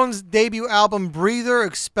Shlomi Cohen's debut album, Breather,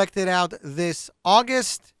 expected out this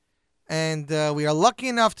August. And we are lucky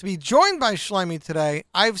enough to be joined by Shlomi today.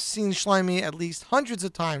 I've seen Shlomi at least hundreds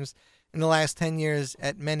of times in the last 10 years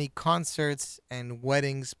at many concerts and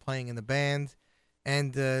weddings, playing in the band.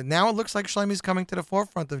 And now it looks like Shlomi's coming to the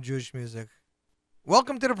forefront of Jewish music.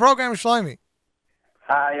 Welcome to the program, Shlomi.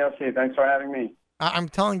 Hi, Yossi. Thanks for having me. I'm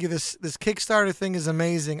telling you, this Kickstarter thing is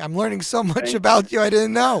amazing. I'm learning so much about you I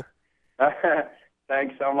didn't know.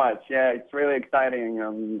 Thanks so much. Yeah, it's really exciting.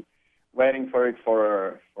 I'm waiting for it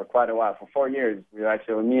for quite a while, for 4 years. We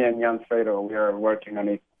actually, me and Jan Fredo, we are working on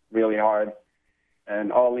it really hard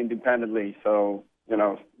and all independently. So, you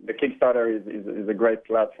know, the Kickstarter is a great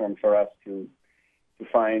platform for us to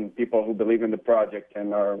find people who believe in the project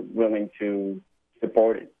and are willing to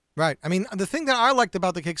support it. Right. I mean, the thing that I liked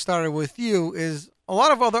about the Kickstarter with you is a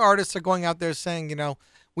lot of other artists are going out there saying, you know,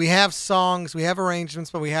 we have songs, we have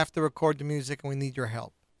arrangements, but we have to record the music and we need your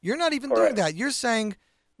help. You're not even doing that. You're saying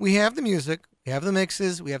we have the music, we have the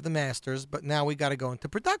mixes, we have the masters, but now we got to go into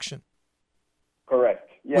production. Correct.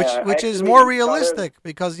 Yeah, which is more realistic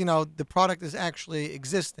because, you know, the product is actually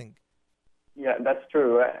existing. Yeah, that's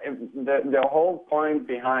true. The whole point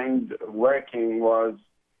behind working was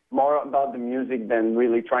more about the music than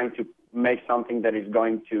really trying to make something that is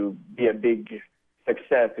going to be a big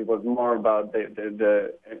success. It was more about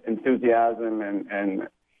the enthusiasm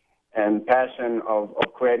and passion of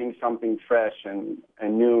creating something fresh and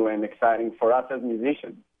new and exciting for us as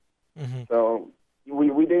musicians. Mm-hmm. So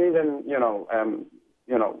we didn't even,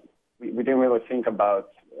 we didn't really think about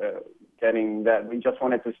getting that. We just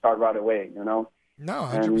wanted to start right away, you know? No,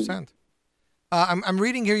 100%. I'm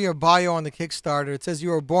reading here your bio on the Kickstarter. It says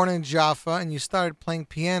you were born in Jaffa and you started playing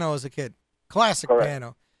piano as a kid. Classic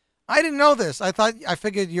piano. I didn't know this. I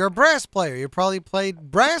figured you're a brass player. You probably played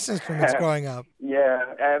brass instruments growing up. Yeah,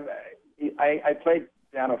 I played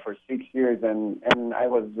piano for 6 years, and I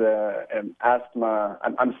was asthma.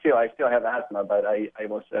 I still have asthma, but I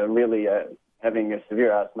was really having a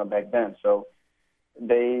severe asthma back then. So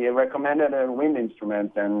they recommended a wind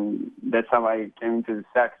instrument, and that's how I came to the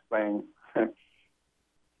sax playing.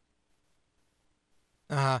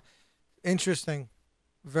 Interesting.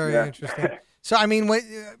 Very interesting. So, I mean,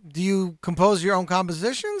 do you compose your own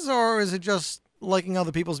compositions, or is it just liking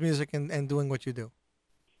other people's music and doing what you do?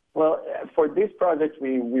 Well, for this project,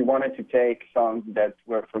 we wanted to take songs that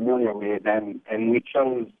we're familiar with, and we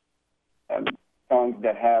chose songs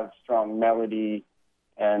that have strong melody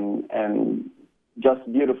and just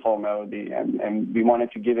beautiful melody, and we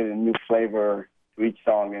wanted to give it a new flavor to each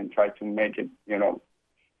song and try to make it,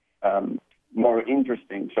 more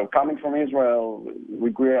interesting. So coming from Israel, we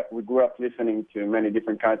grew up listening to many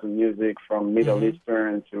different kinds of music, from Middle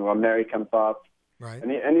Eastern to American pop. Right.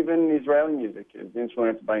 And even Israeli music is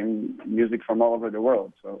influenced by music from all over the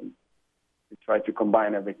world. So we try to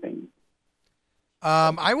combine everything.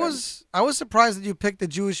 I was surprised that you picked the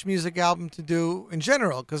Jewish music album to do in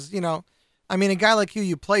general, because, I mean, a guy like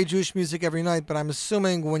you play Jewish music every night, but I'm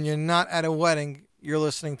assuming when you're not at a wedding, you're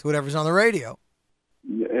listening to whatever's on the radio.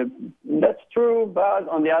 That's true, but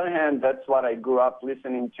on the other hand, that's what I grew up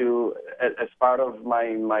listening to as part of my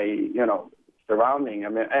surrounding. I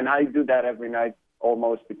mean, and I do that every night.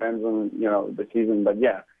 Almost depends on the season, but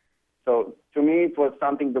yeah. So to me, it was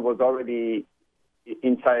something that was already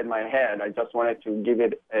inside my head. I just wanted to give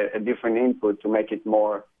it a different input to make it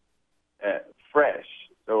more fresh.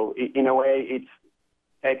 So in a way, it's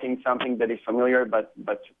taking something that is familiar, but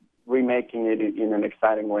remaking it in an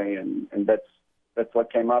exciting way, and that's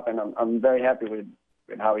what came up, and I'm very happy with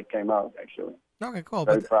how it came out. Actually, okay, cool.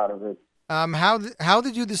 Very proud of it. How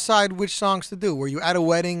did you decide which songs to do? Were you at a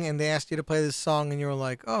wedding and they asked you to play this song and you were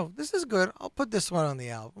like, oh, this is good, I'll put this one on the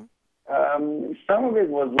album? Some of it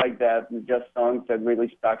was like that, just songs that really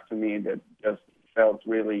stuck to me, that just felt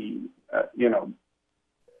really,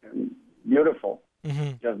 beautiful.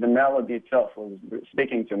 Mm-hmm. Just the melody itself was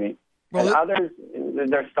speaking to me. Well, and others,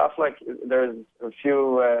 there's stuff like, there's a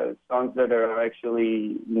few songs that are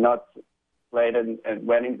actually not played at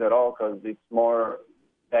weddings at all, because it's more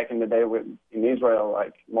back in the day in Israel,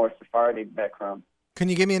 like more Sephardic background. Can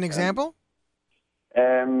you give me an example?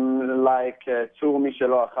 Like Tzur Mi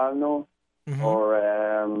Shelo Achalnu, or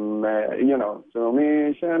Tzur Mi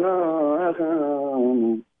Shelo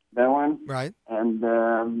Achalnu, that Right. And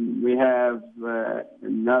we have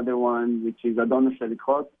another one, which is Adonis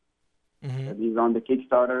Elikhot. That is on the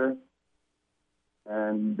Kickstarter.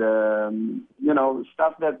 And,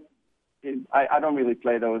 stuff that I don't really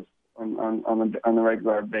play those on a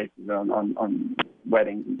regular basis on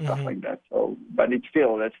weddings and stuff like that. So, but it's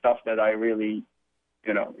still that stuff that I really,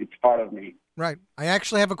 it's part of me. Right. I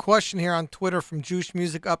actually have a question here on Twitter from Jewish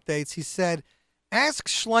Music Updates. He said, ask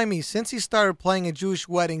Shlomi, since he started playing at Jewish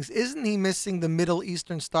weddings, isn't he missing the Middle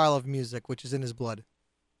Eastern style of music, which is in his blood?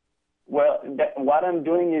 Well, what I'm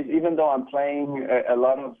doing is, even though I'm playing a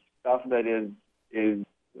lot of stuff that is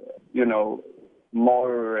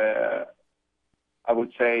more, I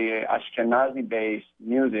would say, Ashkenazi-based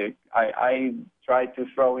music, I try to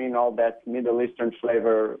throw in all that Middle Eastern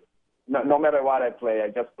flavor. No matter what I play, I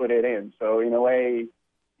just put it in. So in a way,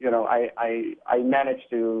 I managed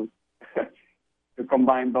to to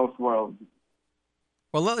combine both worlds.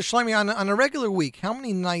 Well, Shlomi, on a regular week, how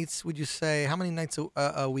many nights would you say, how many nights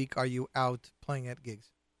a week are you out playing at gigs?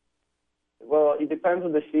 Well, it depends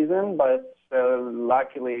on the season, but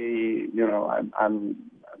luckily, I'm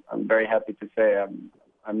very happy to say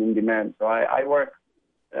I'm in demand. So I work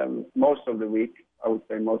most of the week. I would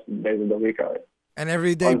say most of the days of the week are. And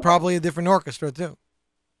every day probably a different orchestra too.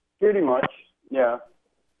 Pretty much, yeah.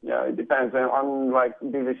 Yeah, it depends. On like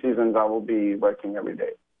busy seasons, I will be working every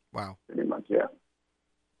day. Wow. Pretty much, yeah.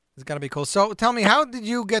 It's got to be cool. So tell me, how did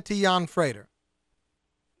you get to Jan Frater?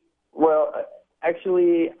 Well,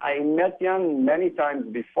 actually, I met Jan many times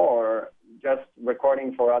before, just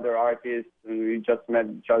recording for other artists. We just met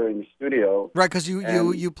each other in the studio. Right, because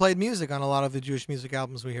you played music on a lot of the Jewish music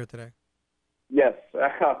albums we hear today. Yes.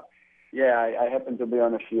 Yeah, I happen to be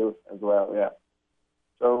on a few as well, yeah.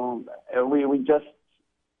 So we just,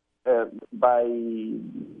 by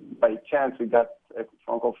chance, we got a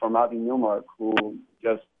phone call from Avi Newmark, who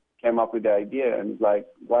just came up with the idea and was like,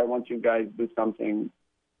 why won't you guys do something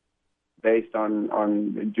based on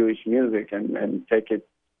the Jewish music and take it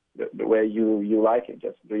the way you like it,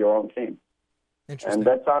 just do your own thing. Interesting. And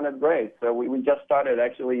that sounded great. So we just started,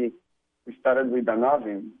 actually, we started with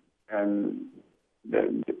Anavim, and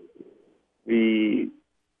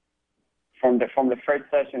from the first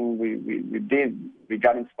session we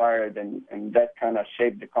got inspired, and that kind of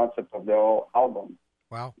shaped the concept of the whole album.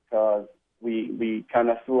 Wow. Because we kind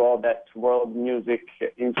of threw all that world music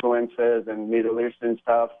influences and Middle Eastern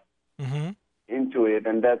stuff into it,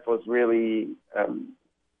 and that was really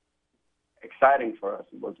exciting for us.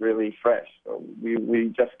 It was really fresh. So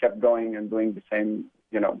we just kept going and doing the same,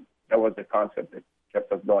 that was the concept that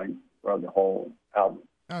kept us going throughout the whole album.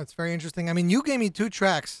 Oh, it's very interesting. I mean, you gave me 2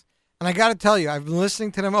 tracks, and I got to tell you, I've been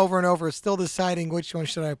listening to them over and over, still deciding which one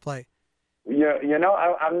should I play.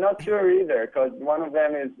 I'm not sure either, because one of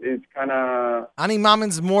them is kind of... Ani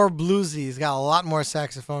Mamon's more bluesy. He's got a lot more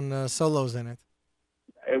saxophone solos in it.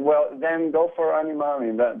 Well, then go for Ani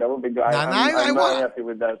Mamin. That would be good. I'm very happy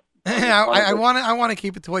with that. I want to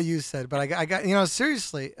keep it to what you said, but I got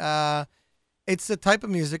seriously, it's the type of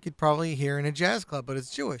music you'd probably hear in a jazz club, but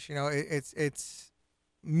it's Jewish. It's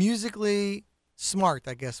musically smart,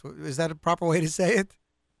 I guess. Is that a proper way to say it?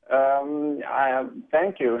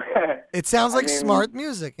 Thank you. It sounds like smart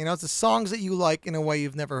music. It's the songs that you like in a way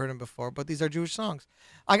you've never heard them before, but these are Jewish songs.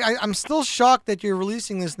 I'm still shocked that you're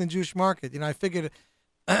releasing this in the Jewish market. I figured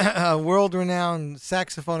a world-renowned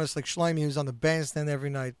saxophonist like Shlomi, who's on the bandstand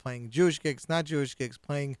every night playing Jewish gigs, not Jewish gigs,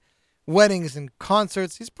 playing weddings and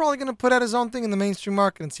concerts, he's probably going to put out his own thing in the mainstream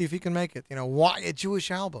market and see if he can make it. Why a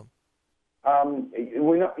Jewish album?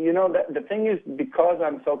 The thing is, because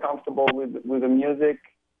I'm so comfortable with the music,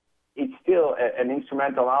 it's still an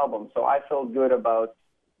instrumental album. So I felt good about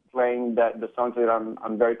playing the songs that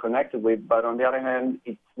I'm very connected with. But on the other hand,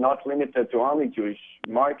 it's not limited to only Jewish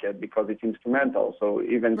market because it's instrumental. So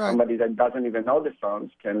even somebody that doesn't even know the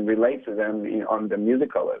songs can relate to them on the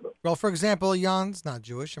musical level. Well, for example, Jan's not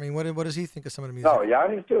Jewish. I mean, what does he think of some of the music? No,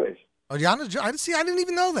 Jan is Jewish. Oh, Jan is Jewish. I didn't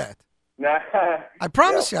even know that. I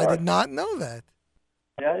promise you, I did not know that.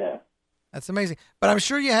 Yeah. That's amazing. But I'm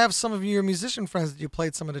sure you have some of your musician friends that you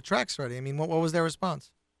played some of the tracks already. I mean, what was their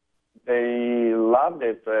response? They loved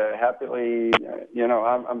it. Happily,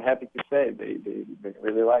 I'm happy to say they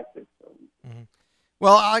really liked it. So.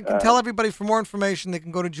 Well, I can tell everybody for more information, they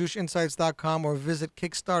can go to JewishInsights.com or visit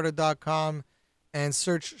Kickstarter.com and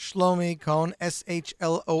search Shlomi Cohen,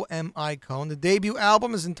 Shlomi Cohen. The debut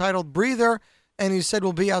album is entitled Breather, and you said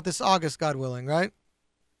will be out this August, God willing, right?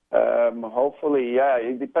 Hopefully, yeah.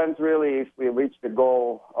 It depends really if we reach the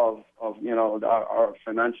goal of our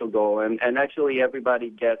financial goal, and actually everybody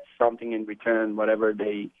gets something in return, whatever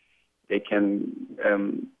they can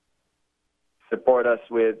support us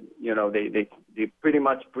with, they pretty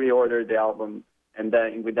much pre-order the album, and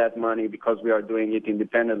then with that money, because we are doing it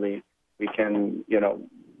independently, we can,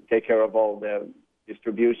 take care of all the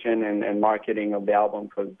distribution and marketing of the album,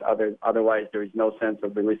 because otherwise there is no sense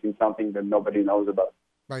of releasing something that nobody knows about.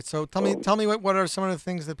 Right. So tell me what are some of the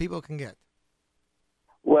things that people can get?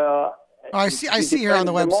 Well, I see here on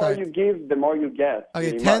the website. The more you give, the more you get.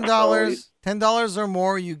 Okay, $10 or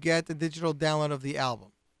more, you get the digital download of the album.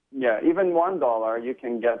 Yeah, even $1, you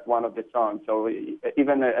can get one of the songs. So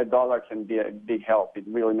even a dollar can be a big help. It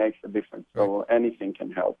really makes a difference. So anything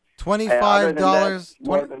can help. $25.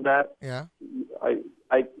 More than that, yeah.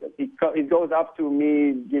 It goes up to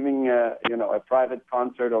me giving a private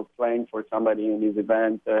concert or playing for somebody in his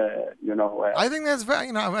event. I think that's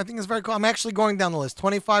very cool. I'm actually going down the list.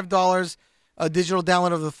 $25, a digital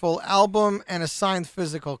download of the full album and a signed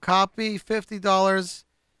physical copy. $50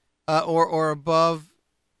 or above,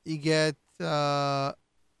 you get an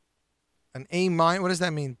A-. What does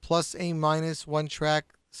that mean? Plus A-, one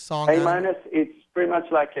track song. A-, it's pretty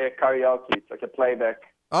much like a karaoke. It's like a playback.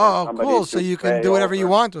 Oh, cool. So you can do whatever you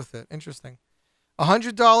want with it. Interesting.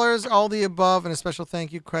 $100, all the above, and a special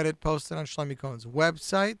thank you credit posted on Shlomi Cohen's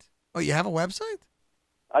website. Oh, you have a website?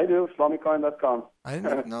 I do, ShlomiCohen.com. I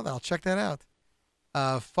didn't even know that. I'll check that out.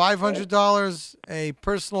 $500, a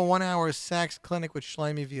personal 1-hour sax clinic with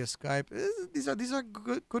Shlomi via Skype. These are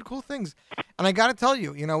good, cool things. And I got to tell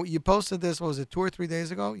you, you posted this, what was it, 2 or 3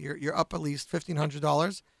 days ago? You're up at least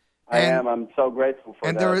 $1,500. I am. I'm so grateful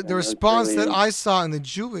for that. And the response that I saw in the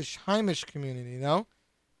Jewish Heimish community,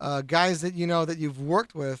 guys that that you've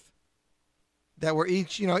worked with, that were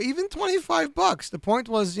each, even $25. The point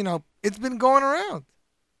was, it's been going around.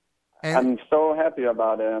 And I'm so happy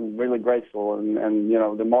about it. I'm really grateful, and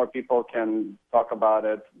the more people can talk about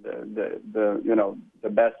it, the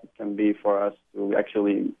best it can be for us to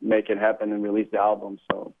actually make it happen and release the album.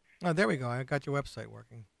 So. Oh, there we go. I got your website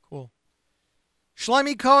working. Cool.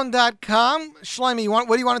 ShlomiCohen.com. Shlomi, what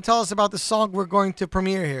do you want to tell us about the song we're going to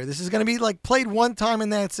premiere here? This is going to be like played one time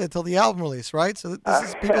and that's it till the album release, right? So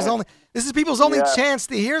this is people's only chance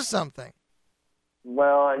to hear something.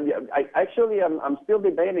 Well, I'm still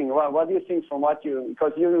debating. What do you think from what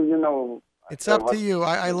because you know. It's up to you.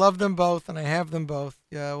 I love them both and I have them both.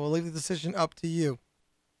 Yeah, we'll leave the decision up to you,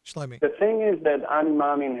 Shlomi. The thing is that Ani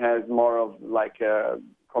Maamin has more of like a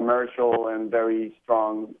commercial and very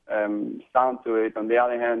strong sound to it. On the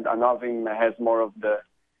other hand, Anovim has more of the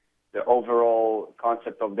overall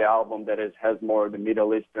concept of the album that has more of the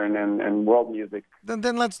Middle Eastern and world music.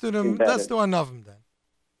 Then let's do them. Let's do Anovim then.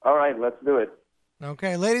 All right, let's do it.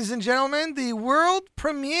 Okay, ladies and gentlemen, the world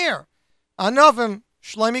premiere Anovim,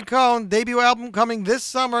 Shlomi Cohen debut album coming this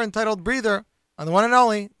summer entitled Breather on the one and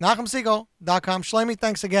only NachumSegal.com. Shlomi,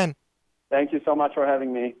 thanks again. Thank you so much for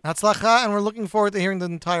having me. Hatzlacha, and we're looking forward to hearing the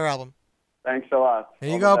entire album. Thanks a lot.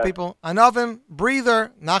 Here you go, people. Anovim,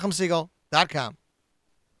 Breather, NachumSegal.com.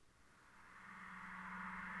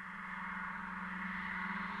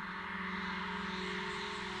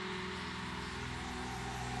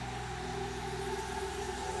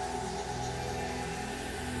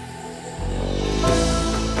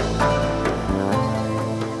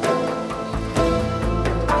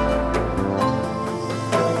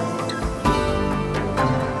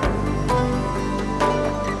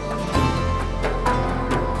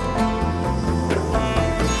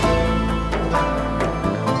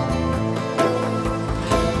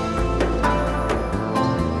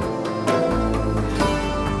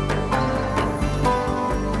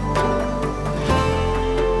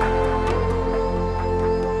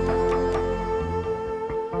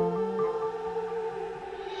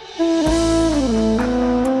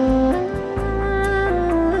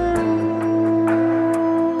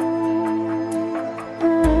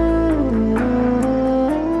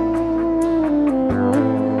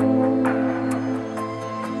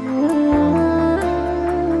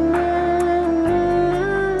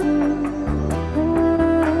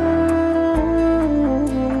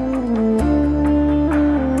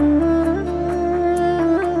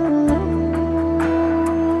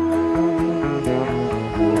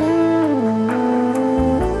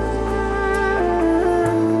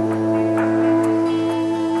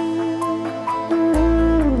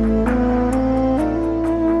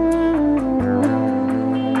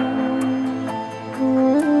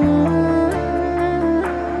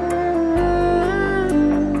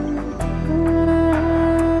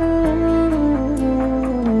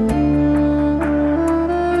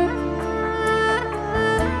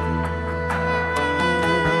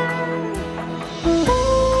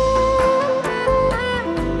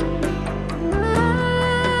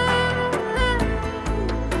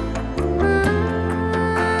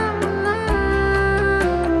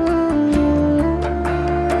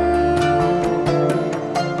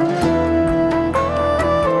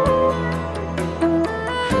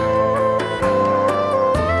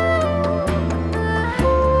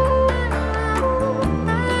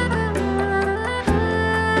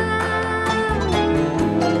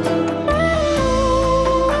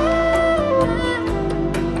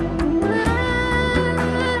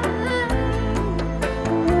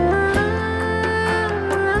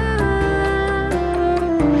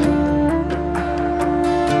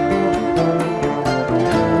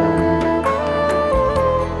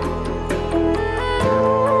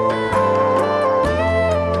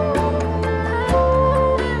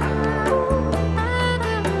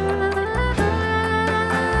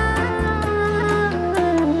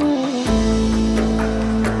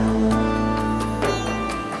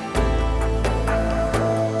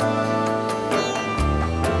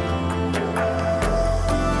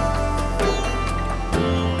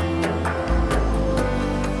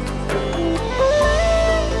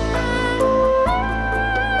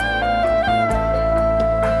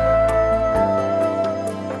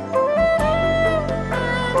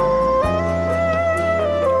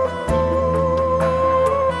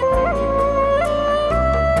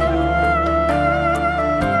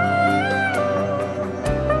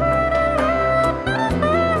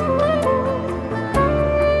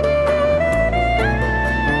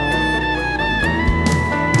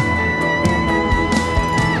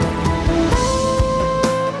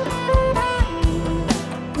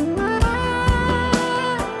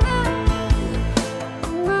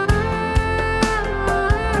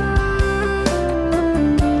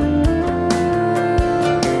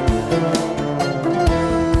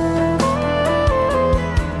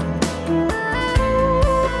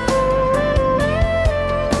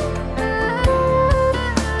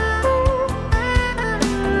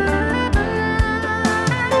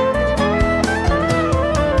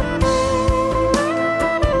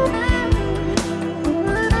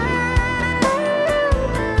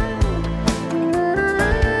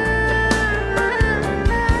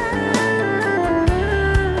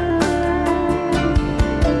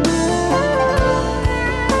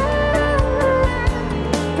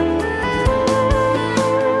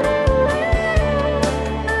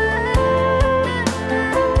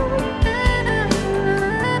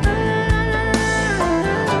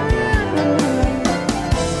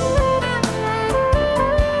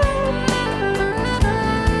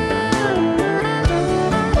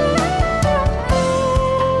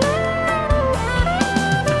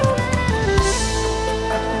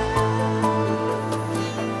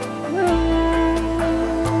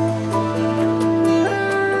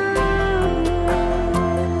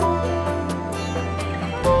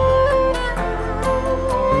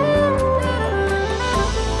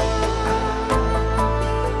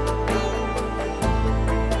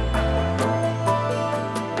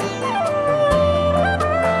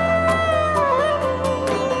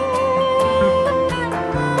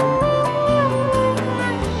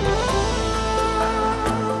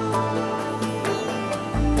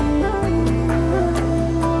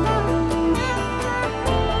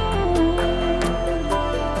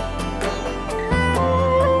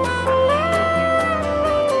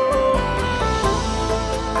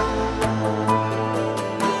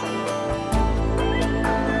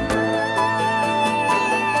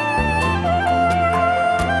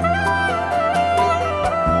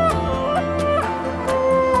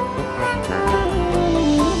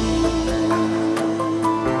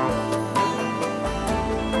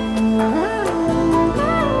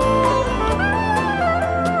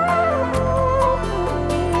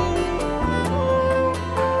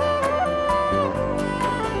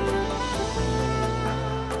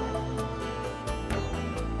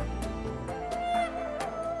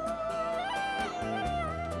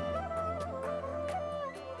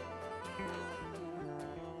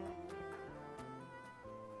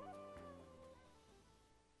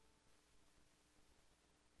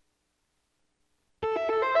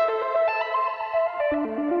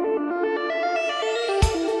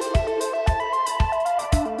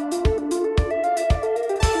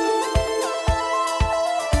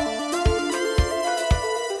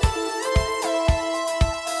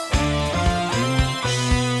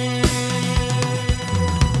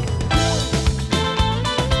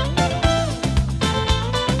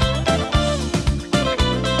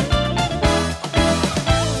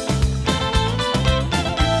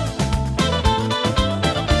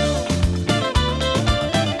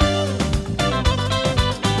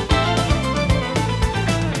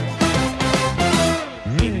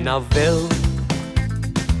 a Welt,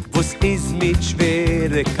 wo's is mit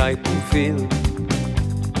Schwierigkeiten viel.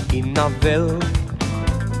 In a Welt,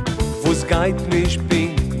 wo's geht nicht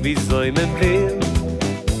bin, wie soll man will.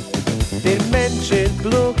 Der Mensch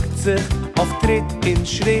bluckt sich auf Tritt in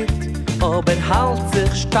Schritt, aber hält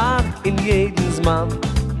sich stark in jedens Mann.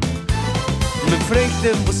 Man fragt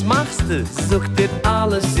ihn, was machst du? Sagt er,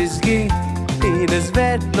 alles ist gut, und es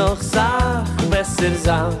wird noch Sach besser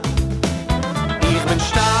sein. Ich bin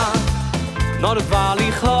stark, nur weil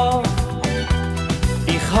ich hoff,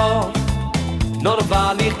 nur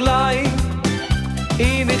weil ich gleich,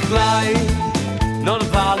 und ich gleich, nur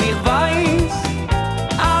weil ich weiß,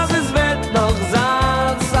 als es wird noch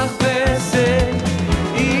sein, sag besser.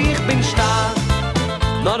 Ich bin stark,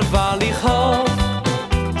 nur weil ich hoff,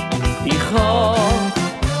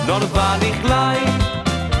 nur weil ich gleich,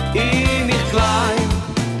 und ich gleich,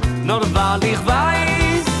 nur weil ich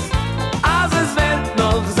weiß, als es wird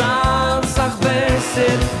noch sein, sag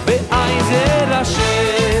besser, beeiser Hashem.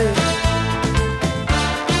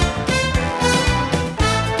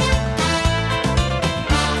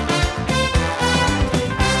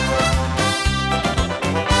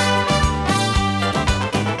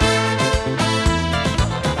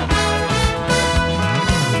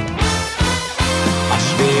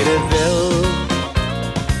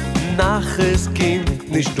 Es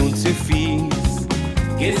kommt nicht zu fies,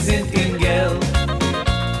 gesinnt in Geld,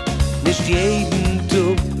 nicht jeden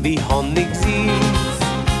Tag wie Honig süß.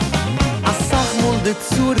 A Sachmul de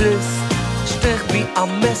Zures stecht wie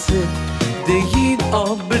am Messer, der Jid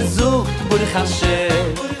aber sucht Baruch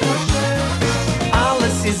Hashem.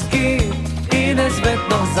 Alles ist gut, und es wird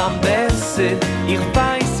noch sein besser, ich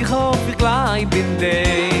weiß, ich hoffe, ich gleich bin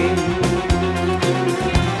dem.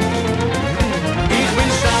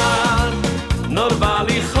 Nur weil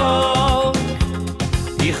ich hoff,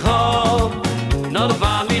 nur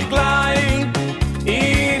weil ich gleich, und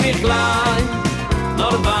ich gleich,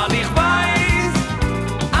 nur weil ich weiß,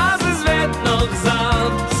 als es wird noch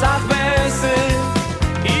sein, sag besser,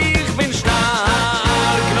 ich bin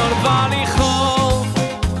stark, nur weil ich hoff,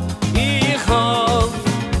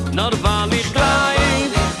 nur weil ich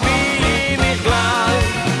gleich, bin ich gleich,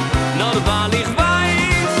 nur weil ich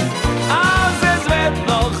weiß, als es wird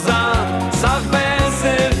noch sein. Sag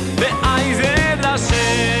besser, beeiser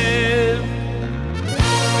Hashem.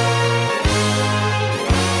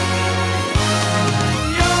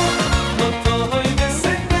 Ja, not toy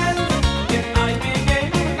beseket, in ein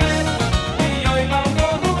begeben wird, wie oi lang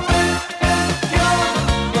gehoben. Ja,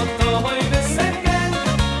 not toy beseket,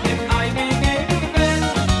 in ein begeben wird,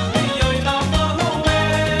 wie oi lang gehoben.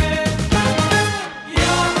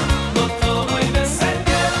 Ja, not toy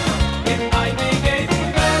beseket, in ein begeben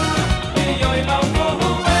wird.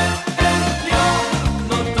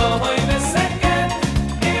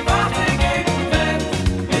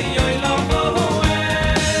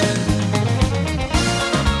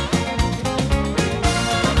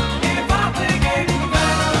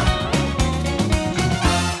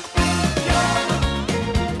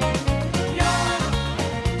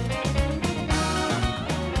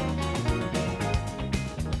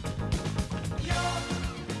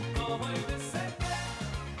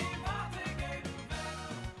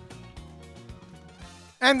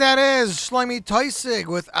 And that is Shlomi Toysig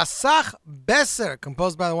with Asach Besser,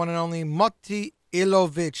 composed by the one and only Moti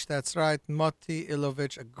Ilovich. That's right, Moti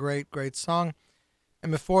Ilovich, a great, great song. And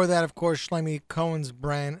before that, of course, Shlomi Cohen's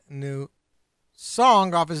brand new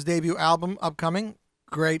song off his debut album, upcoming.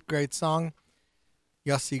 Great, great song.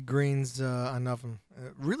 Yossi Green's Anavim.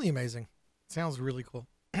 Really amazing. Sounds really cool.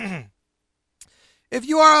 If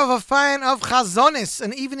you are a fan of Chazonis,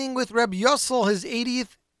 an evening with Reb Yossel, his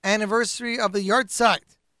 80th anniversary of the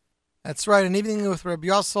Yahrzeit. That's right, an evening with Reb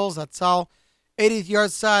Yossel Zatzal, 80th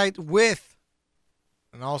Yahrzeit with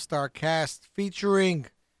an all-star cast featuring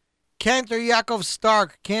Cantor Yaakov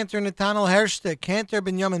Stark, Cantor Nathaniel Hershte, Cantor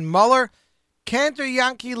Benjamin Muller, Cantor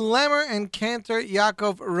Yankee Lemmer, and Cantor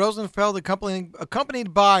Yaakov Rosenfeld,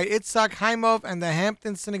 accompanied by Itzhak Haimov and the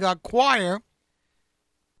Hampton Synagogue Choir.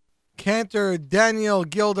 Cantor Daniel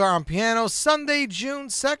Gildar on piano. Sunday, June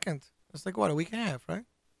 2nd. It's like, what, a week and a half, right?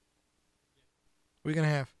 Week and a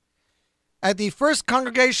half. At the First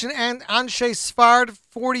Congregation and Anshe Sfard,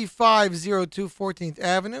 4502 14th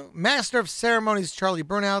Avenue. Master of Ceremonies, Charlie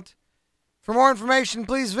Burnout. For more information,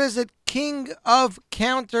 please visit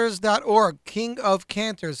kingofcantors.org. King of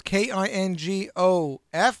Cantors,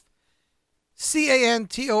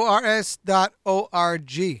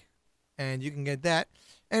 KINGOFCANTORS.org. And you can get that.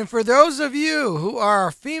 And for those of you who are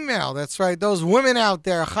female, that's right, those women out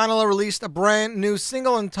there, Chanala released a brand new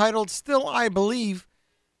single entitled Still I Believe.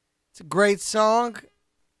 It's a great song.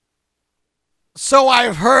 So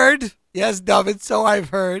I've heard. Yes, David, so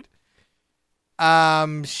I've heard.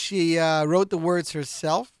 She wrote the words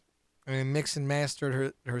herself and mixed and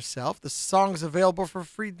mastered herself. The song is available for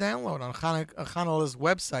free download on Chanala's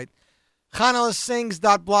website,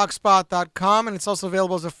 chanalahsings.blogspot.com, and it's also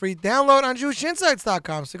available as a free download on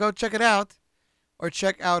JewishInsights.com. So go check it out or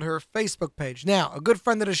check out her Facebook page. Now, a good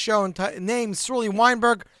friend of the show named Surly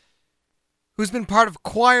Weinberg, who's been part of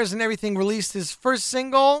choirs and everything, released his first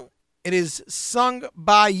single. It is sung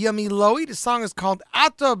by Yami Lowy. The song is called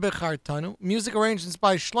Ata Bechartanu. Music arrangements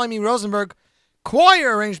by Shlomi Rosenberg.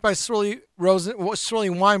 Choir arranged by Surly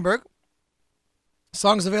Weinberg.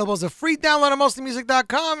 Song is available as a free download on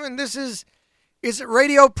mostlymusic.com. And this is its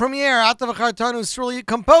radio premiere. Ata Bechartanu,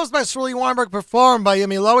 composed by Surly Weinberg, performed by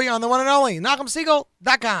Yami Lowy on the one and only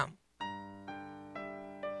NachumSegal.com.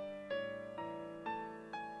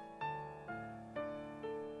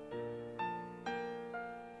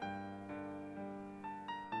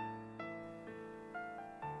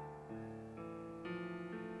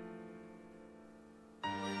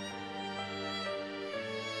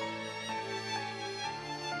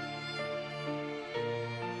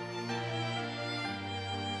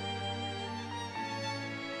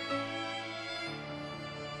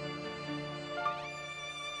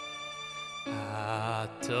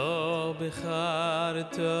 To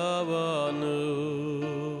becharta banu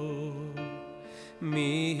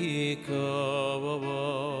mi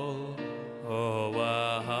kovol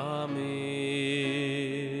ovahamin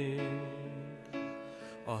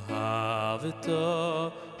ohavta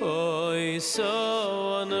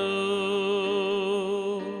oisanu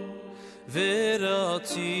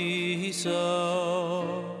verati so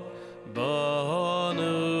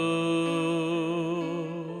banu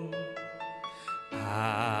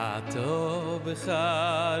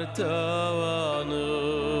Bechartanu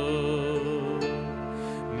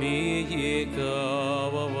mi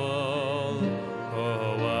yikavol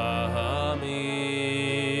ovahamin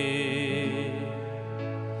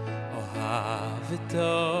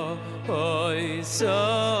ohavta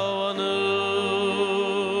oisanu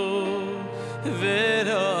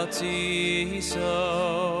verati so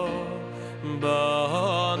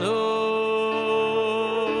banu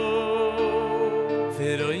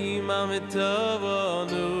veroim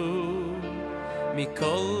amitavanu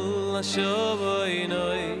mikol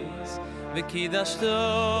hashovoinois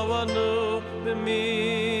v'kidashtavanu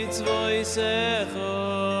b'mitzvoisecha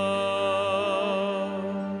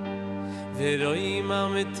veroim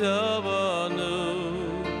amitavanu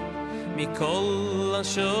mikol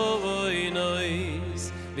hashovoinois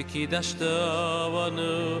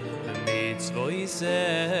v'kidashtavanu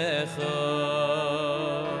b'mitzvoisecha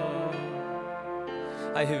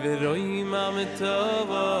I veroim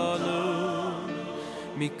amitavanu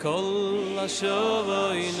mikol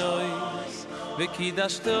hashovoinois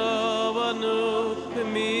v'kidashtavanu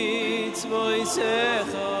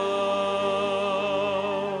b'mitzvoisecha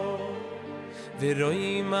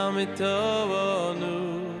veroim amitavanu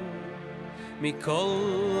mikol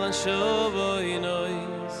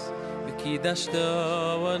hashovoinois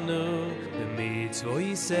v'kidashtavanu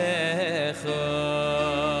b'mitzvoisecha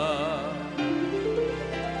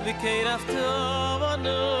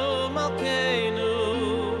v'keiraftavanu malkeinu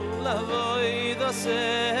lavoi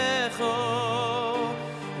dasecho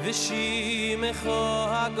v'shimecho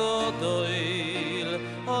hagodoil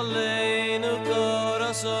oleinu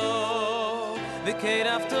koraso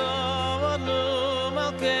v'keiraftavanu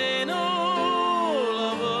malkeinu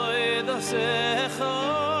lavoi dasecho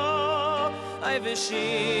ay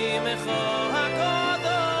v'shimecho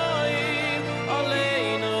hagodoil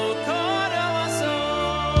oleinu koraso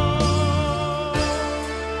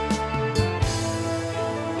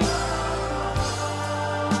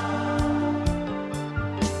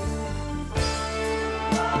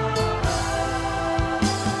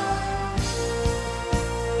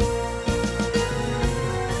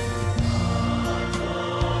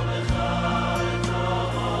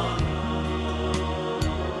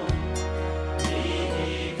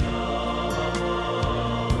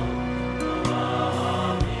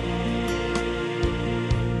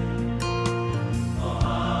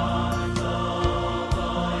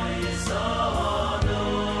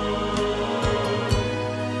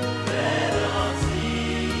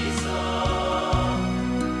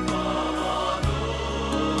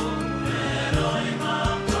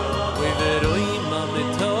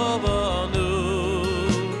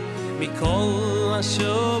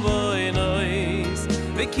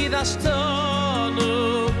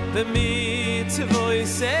וקדשתנו במצוותיך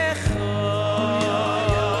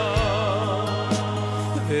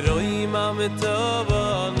ורואים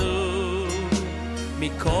המטבנו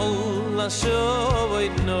מכל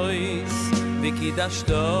השוינויס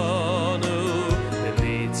וקדשתנו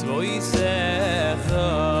במצוותיך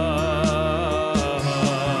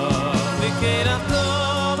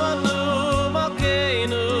וקדשתנו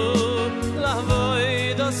מלכנו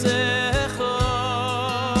לעבוד עשיך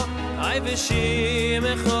אי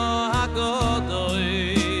ושמך הגדול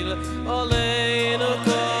עלינו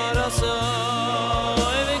קורסוי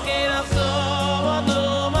וקדשתנו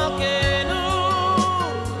מלכנו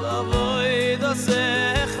לעבוד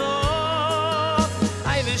עשיך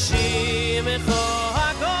אי ושמך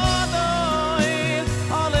הגדול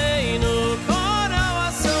עלינו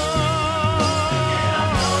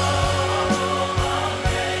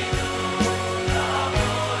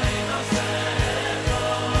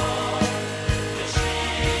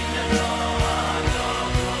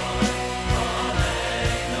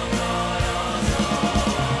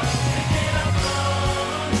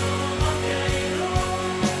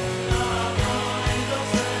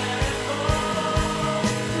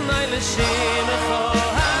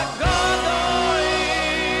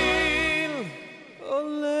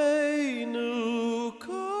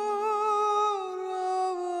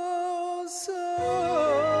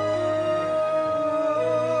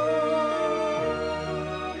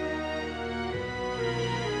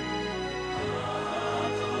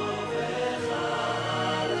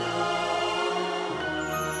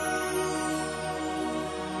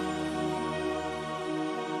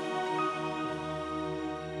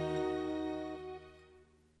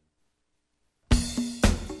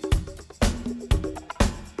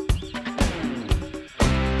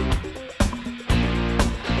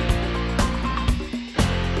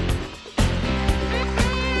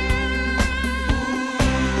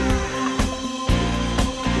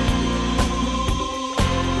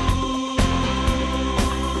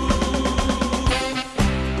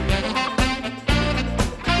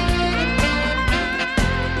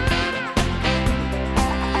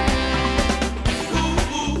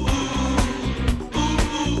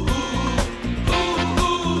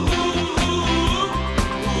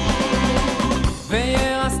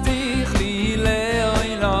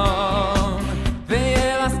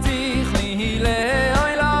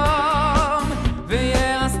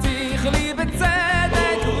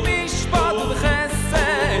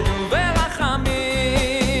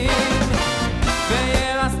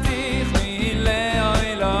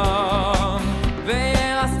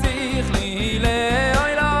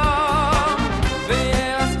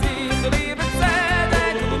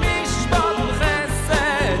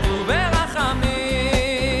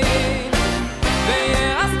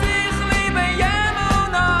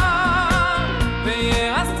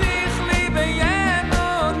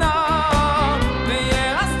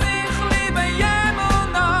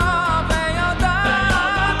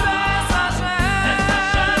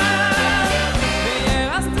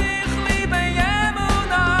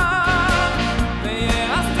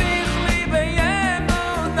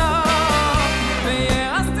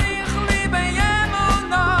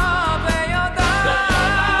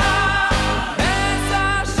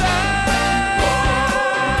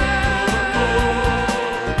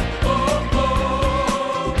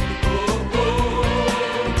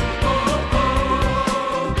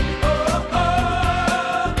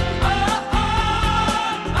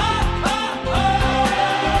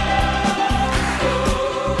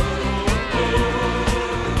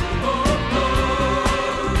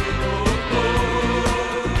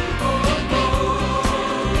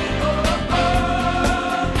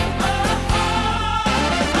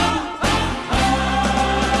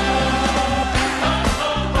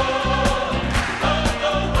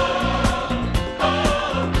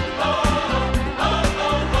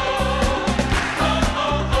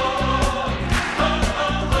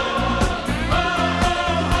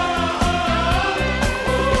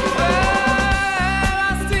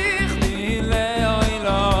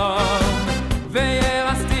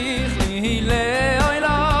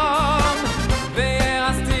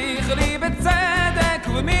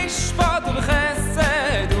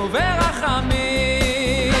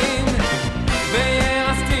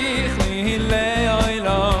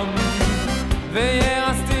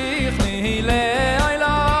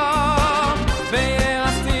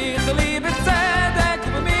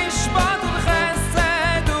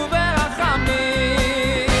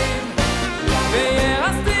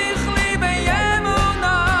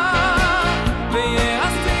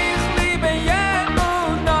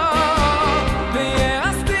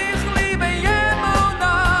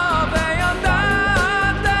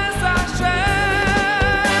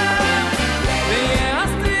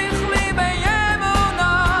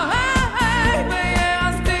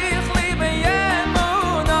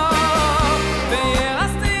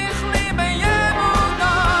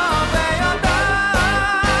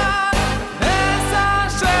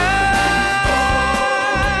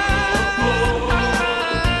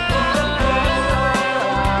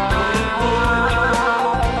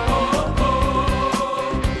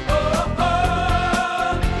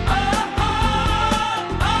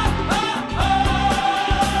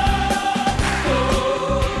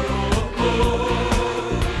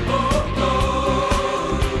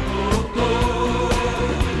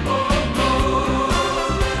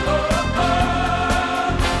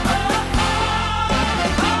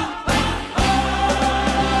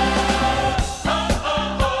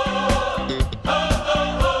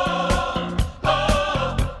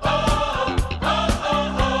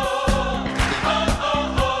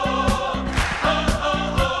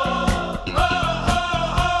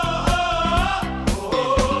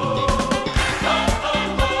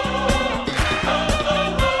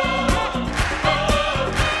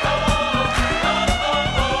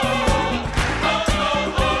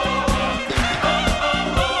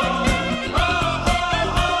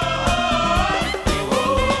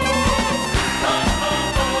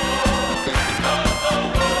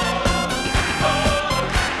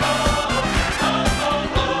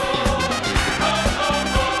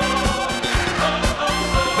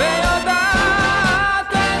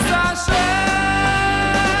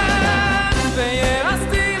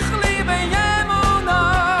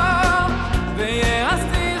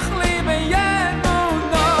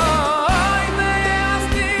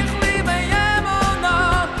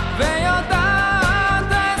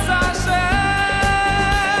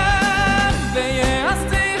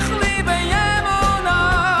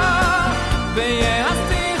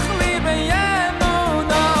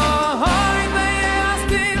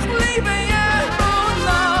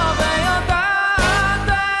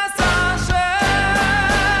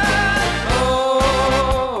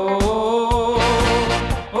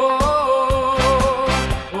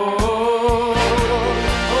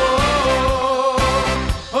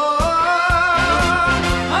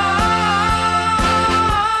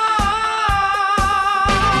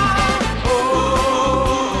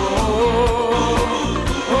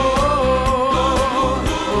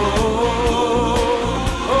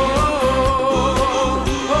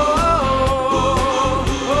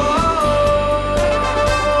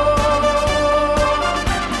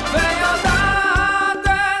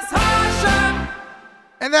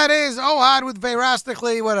And that is Ohad with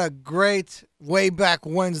Veirastically. What a great way back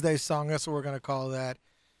Wednesday song. That's what we're going to call that.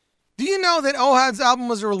 Do you know that Ohad's album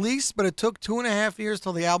was released, but it took 2.5 years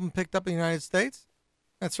till the album picked up in the United States?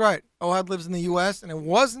 That's right. Ohad lives in the U.S., and it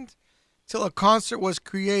wasn't till a concert was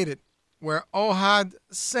created where Ohad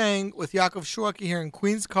sang with Yaakov Shorky here in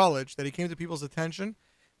Queens College that he came to people's attention, and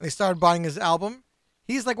they started buying his album.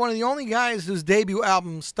 He's like one of the only guys whose debut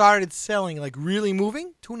album started selling, like really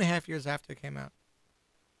moving, 2.5 years after it came out.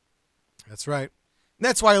 That's right. And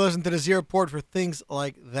that's why I listen to the Z Report for things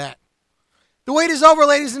like that. The wait is over,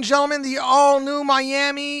 ladies and gentlemen. The all-new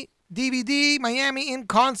Miami DVD, Miami in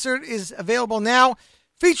Concert, is available now,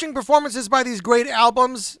 featuring performances by these great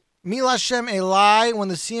albums, Mil Hashem Elai, When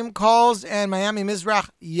the Siyum Calls, and Miami Mizrach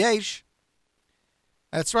Yesh.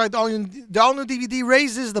 That's right. The all-new DVD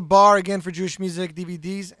raises the bar again for Jewish music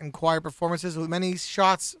DVDs and choir performances with many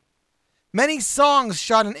songs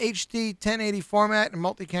shot in HD 1080 format and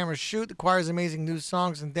multi-camera shoot. The choir's amazing new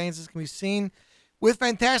songs and dances can be seen with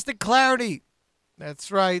fantastic clarity. That's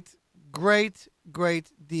right. Great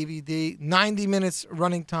DVD. 90 minutes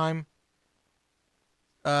running time.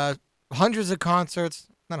 Hundreds of concerts.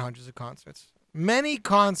 Not hundreds of concerts. Many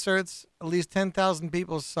concerts. At least 10,000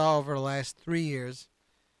 people saw over the last 3 years.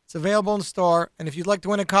 It's available in store. And if you'd like to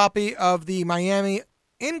win a copy of the Miami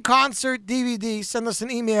In Concert DVD, send us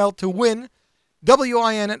an email to win,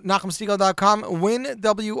 WIN at NachumSegal.com. Win,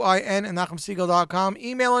 WIN at NachumSegal.com.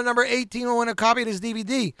 Emailer number 18 will win a copy of this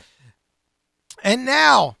DVD. And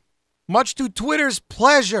now, much to Twitter's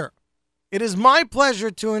pleasure, it is my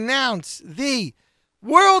pleasure to announce the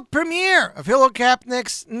world premiere of Hillel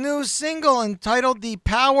Kapnick's new single entitled The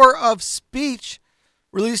Power of Speech,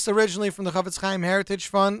 released originally from the Chofetz Chaim Heritage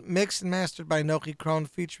Fund, mixed and mastered by Nochi Krohn,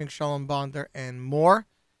 featuring Shalom Bonder and more.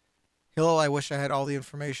 Hillel, I wish I had all the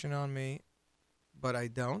information on me, but I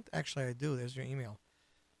don't. Actually, I do. There's your email.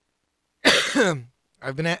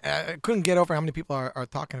 I couldn't get over how many people are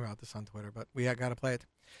talking about this on Twitter, but we got to play it.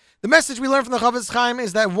 The message we learned from the Chofetz Chaim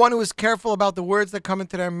is that one who is careful about the words that come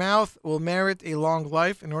into their mouth will merit a long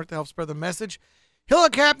life. In order to help spread the message, Hillel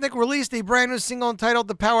Kapnick released a brand new single entitled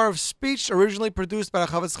The Power of Speech, originally produced by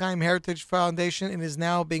the Chofetz Chaim Heritage Foundation, and is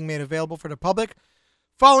now being made available for the public.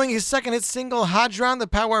 Following his second hit single, Hadran, The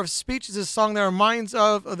Power of Speech is a song that reminds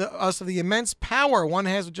us of the immense power one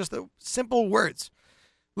has with just the simple words.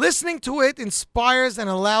 Listening to it inspires and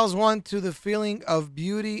allows one to the feeling of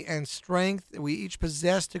beauty and strength that we each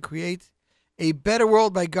possess to create a better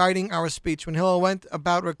world by guiding our speech. When Hillel went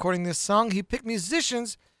about recording this song, he picked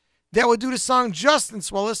musicians that would do the song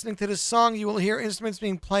justice. While listening to this song, you will hear instruments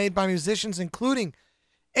being played by musicians including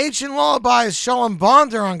Ancient Lullabies, Shalom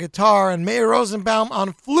Bonder on guitar, and Meir Rosenbaum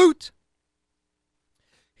on flute.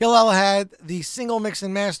 Hillel had the single mixed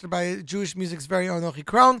and mastered by Jewish music's very own Nochi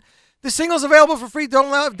Krohn. The single is available for free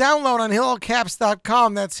download on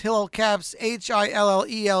HillelKaps.com. That's HillelKaps,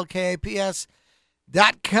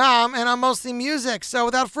 HillelKaps.com, and on Mostly Music. So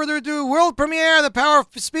without further ado, world premiere, The Power of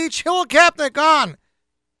Speech, Hillel Kapnick on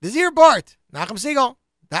the Z Report,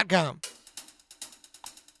 NachumSegal.com.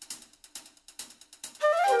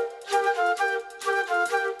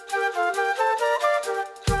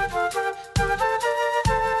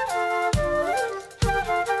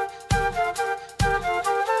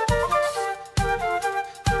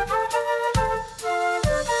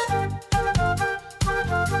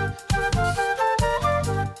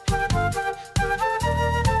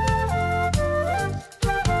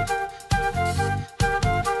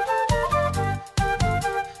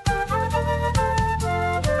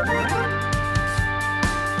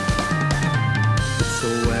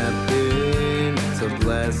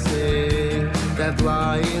 That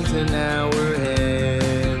lies in our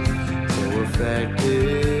hands, so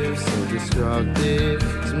effective, so destructive.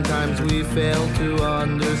 Sometimes we fail to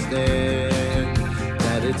understand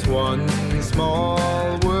that it's one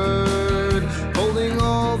small word holding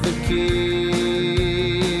all the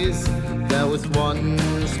keys. That with one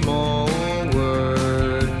small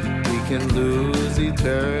word we can lose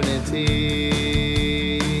eternity.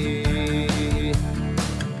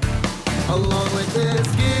 Along with this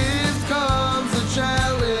gift comes a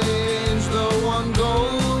challenge, the one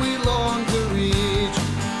goal we long to reach.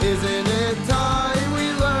 Isn't it time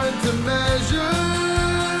we learn to measure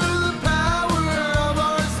the power of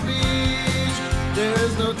our speech?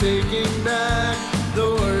 There's no taking back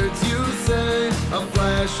the words you say, a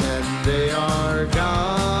flash and they are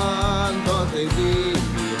gone, but they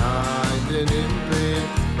leave behind an imprint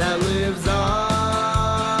that lives on.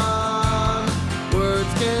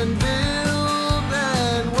 Words can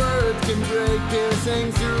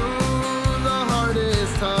piercing through the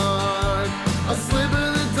hardest heart. A slip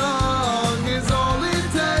of the tongue is all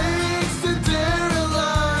it takes.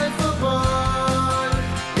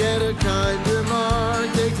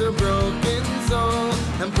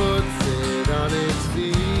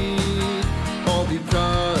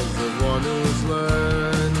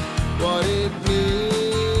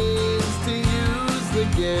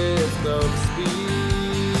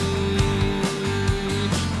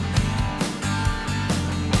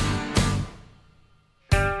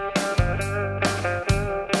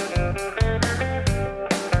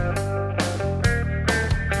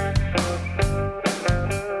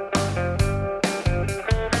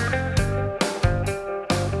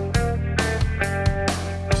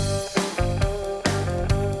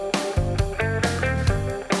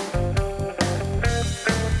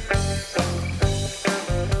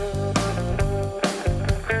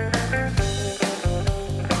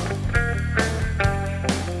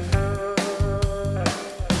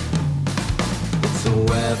 a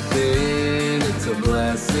weapon, it's a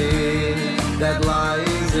blessing that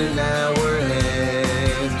lies in our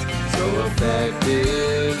hands. So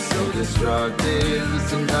effective, so destructive.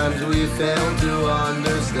 Sometimes we fail to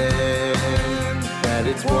understand that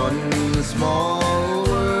it's one small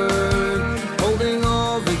word holding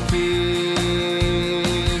all the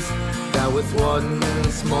keys. That with one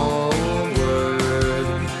small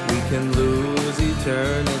word we can lose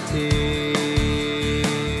eternity.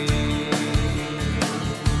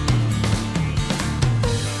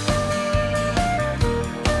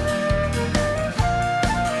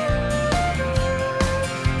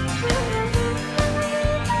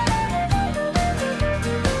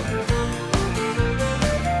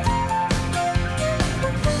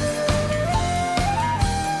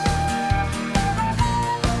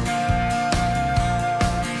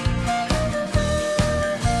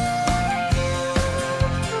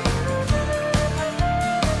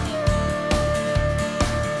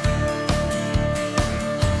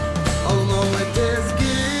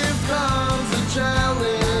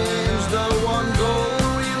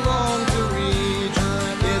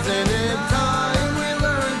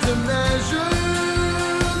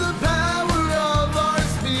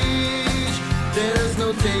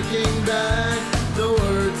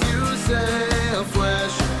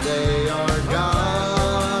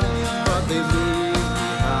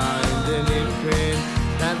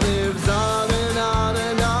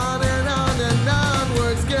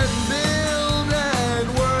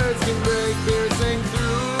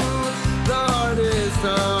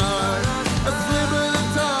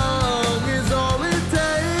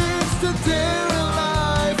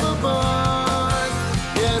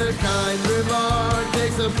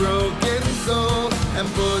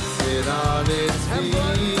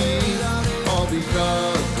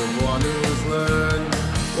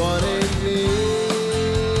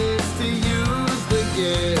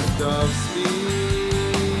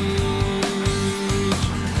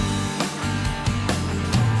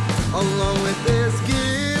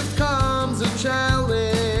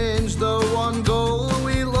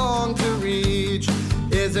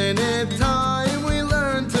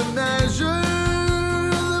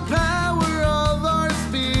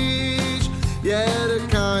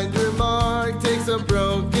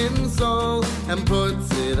 And puts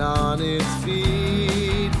it on its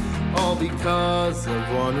feet, all because of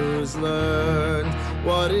one who's learned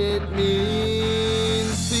what it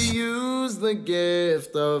means to use the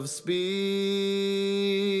gift of speech.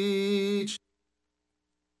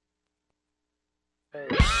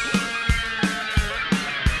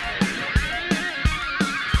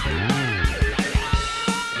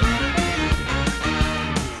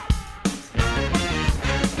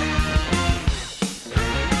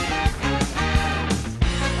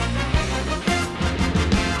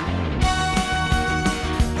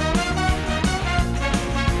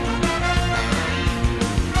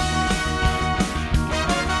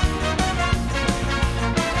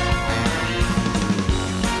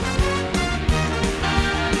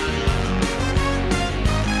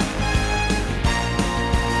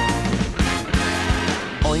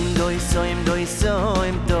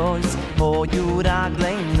 Soim dois o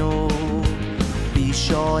yuragleinu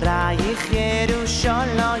bishorayich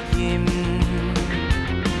Yerushalayim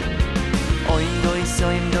Oim dois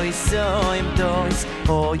o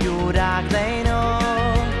yuragleinu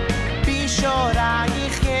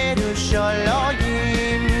bishorayich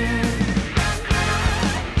Yerushalayim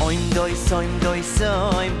Oim dois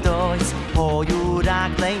o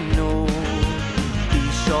yuragleinu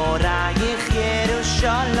bishorayich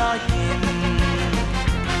Yerushalayim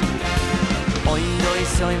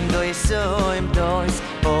Oim dois,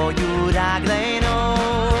 o yuragleinu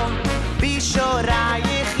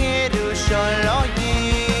bishorayich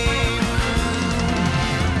Yerushalayim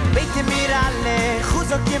Beitem mir alle,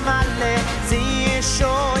 chuzokim alle, zieh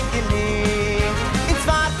shoy geni In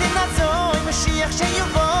zwarten azoi, Mashiach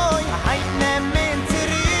sheyuvoi, eine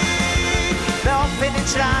menteri Beoffen in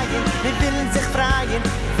schreien, wir willen sich freien,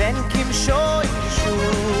 wenn kim shoy shu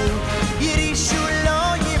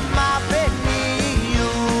Yerushalayim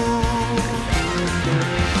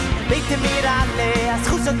Beitem mir alle, as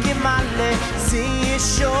chuzokim alle, zieh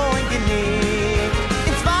shoy geni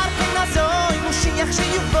In zwarten azoi, Mashiach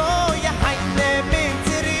sheyuvoi, eine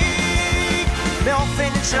menteri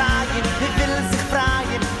Beoffen in schreien, wir willen sich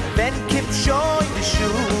freien, wenn kim shoy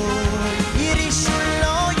shu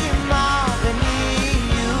Yerushalayim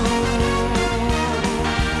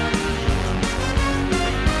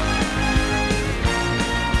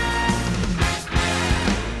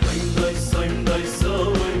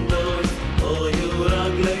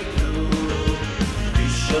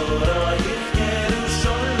Show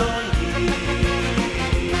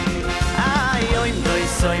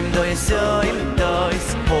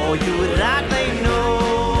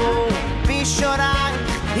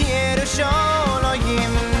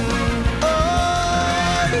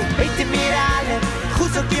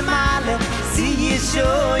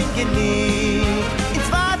genie. It's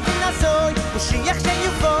warten na so, Moschiach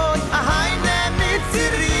sheyuvoi, a heine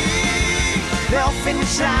mitziri. Wir offen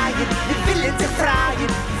schreien, wir willen sich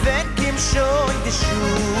freien, wenn kim schon die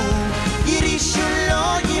Schuh. Yirishu lo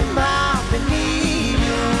yima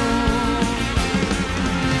beniyu.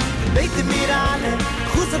 Beite mir alle,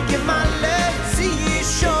 chuzor gemalle, sie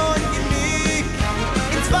ist schon genieg.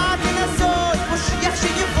 Ins warten na so, Moschiach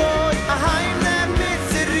sheyuvoi, a heine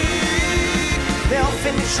mitziri. Wir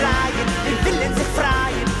offen schreien, wir willen sich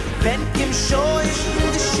freien, wenn kim schon in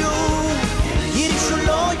die Schuh. Yirishu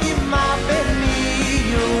lo yima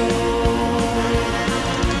beniyu.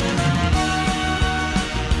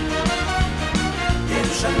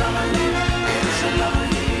 Yerushalayim,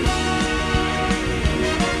 Yerushalayim,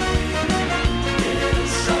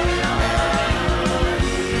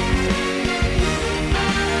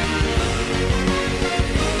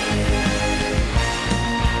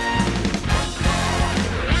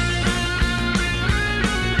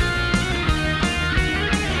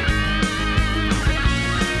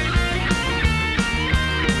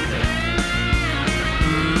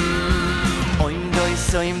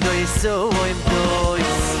 Oim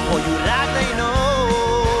dois, o yurada ino,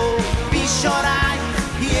 bishorai,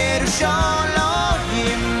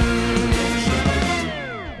 Yerushalayim.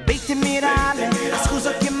 Beite mir alle, as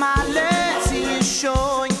chuzot gemale, sie ist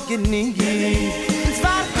schon genieg. Ins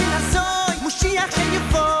warten na so, Moschiach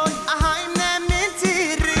sheyuvoi, a heim nehmen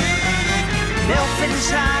zurück. Wir offen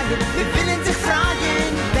schreien, wir willen sich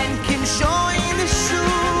freien, wenn kim schon in der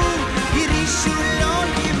Schuh.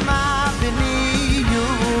 Yerushalayim beniyu.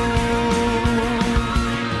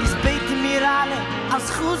 Is beite mir alle, als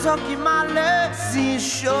chuzot gemale, sie ist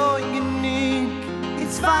schon genieg.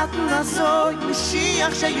 It's warten na so,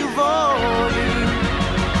 Moschiach sheyuvoi.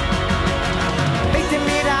 Beite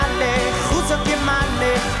mir alle, chuzot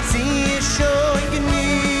gemale, sie ist schon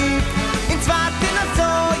genieg. It's warten na so,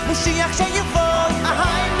 Moschiach sheyuvoi, a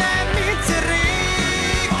heine mitziri.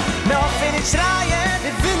 Wir offen schreien,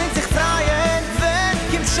 wir willen sich freien, wenn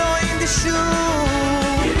kim schon in die Schuh.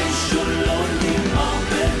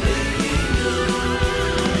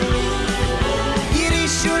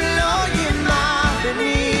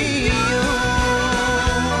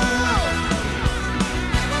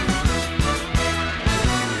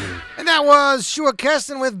 And that was Shua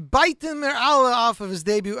Keston with Baitim Mir Allah off of his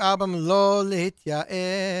debut album Lo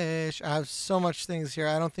L'Hityaesh. I have so much things here.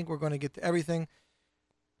 I don't think we're going to get to everything.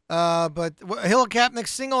 But Hill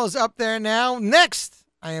Kapnick's single is up there now. Next,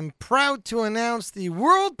 I am proud to announce the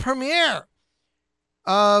world premiere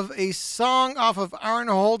of a song off of Aaron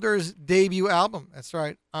Holder's debut album. That's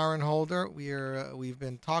right, Aaron Holder. We've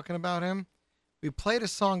been talking about him. We played a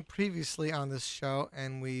song previously on this show,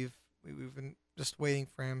 and we've been just waiting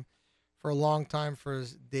for him for a long time for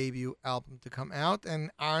his debut album to come out.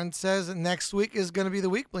 And Aaron says that next week is going to be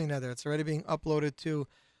the week, Nether. It's already being uploaded to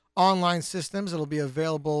online systems. It'll be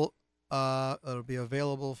available. It'll be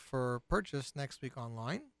available for purchase next week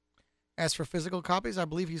online. As for physical copies, I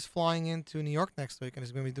believe he's flying into New York next week and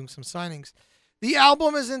he's going to be doing some signings. The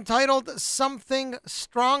album is entitled Something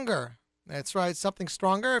Stronger. That's right, Something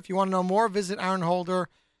Stronger. If you want to know more, visit Aaron Holder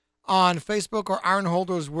on Facebook or Aaron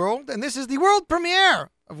Holder's World. And this is the world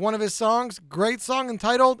premiere of one of his songs, great song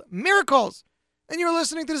entitled Miracles. And you're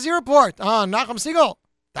listening to the Z Report on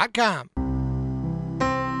NachumSegal.com.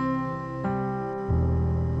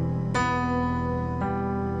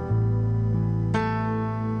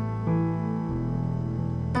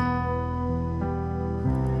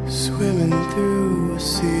 Swimming through a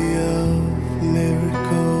sea of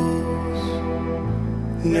miracles,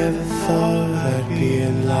 never thought I'd be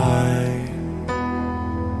in line.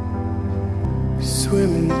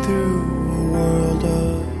 Swimming through a world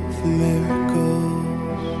of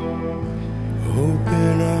miracles,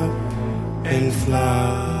 open up and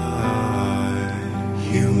fly.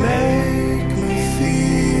 You make me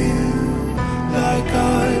feel like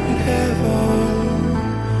I'm in heaven,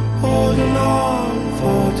 holding on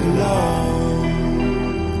for too long.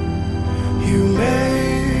 You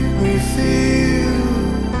make me feel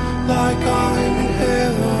like I'm in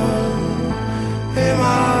heaven. Am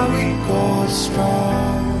I weak or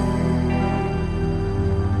strong?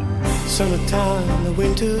 Summertime, the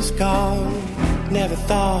winter's gone. Never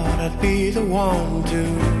thought I'd be the one to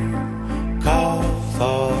call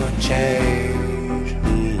for change.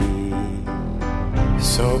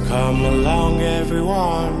 So come along,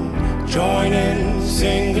 everyone. Join in,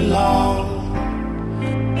 sing along,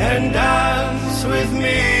 and dance with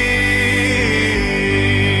me.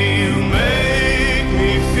 You make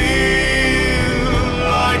me feel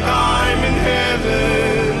like I'm in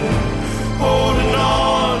heaven, holding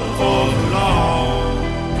on for long.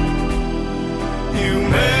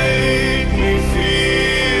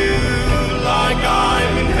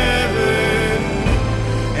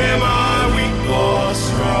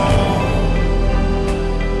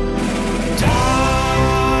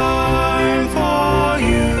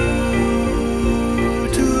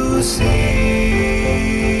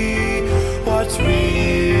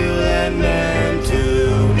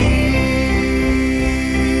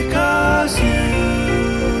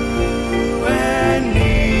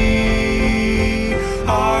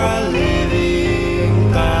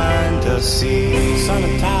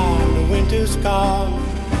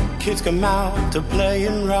 Kids come out to play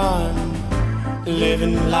and run,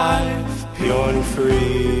 living life pure and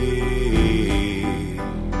free.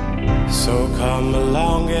 So come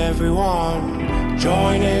along everyone,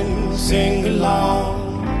 join in, sing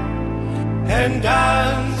along, and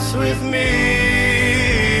dance with me.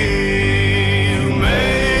 You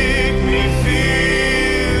make me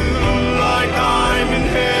feel like I'm in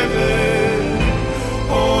heaven,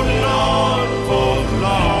 holding on for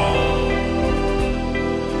long.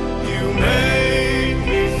 You make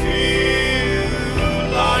me feel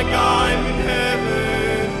like I'm in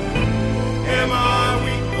heaven. Am I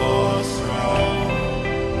weak or strong?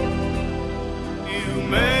 You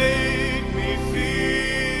make me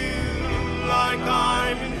feel like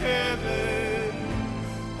I'm in heaven,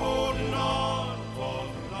 holding on for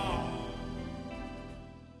long.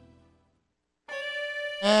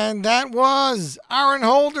 And that was Aaron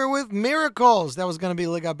Holder with Miracles. That was going to be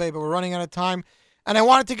Liga Bay, but we're running out of time. And I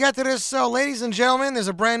wanted to get to this. So, ladies and gentlemen, there's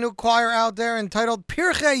a brand new choir out there entitled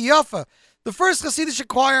Pirchei Yafa. The first Hasidic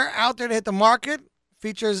choir out there to hit the market.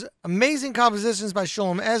 Features amazing compositions by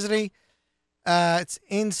Shalom Ezri. It's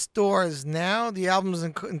in stores now. The album is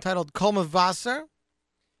entitled Kolma Wasser.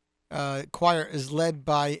 Choir is led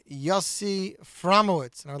by Yossi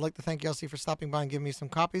Framowitz. And I'd like to thank Yossi for stopping by and giving me some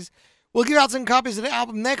copies. We'll give out some copies of the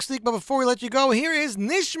album next week, but before we let you go, here is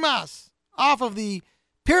Nishmas off of the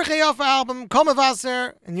Pirchei Yafa album, Kolma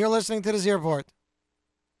Wasser, and you're listening to the Z Report.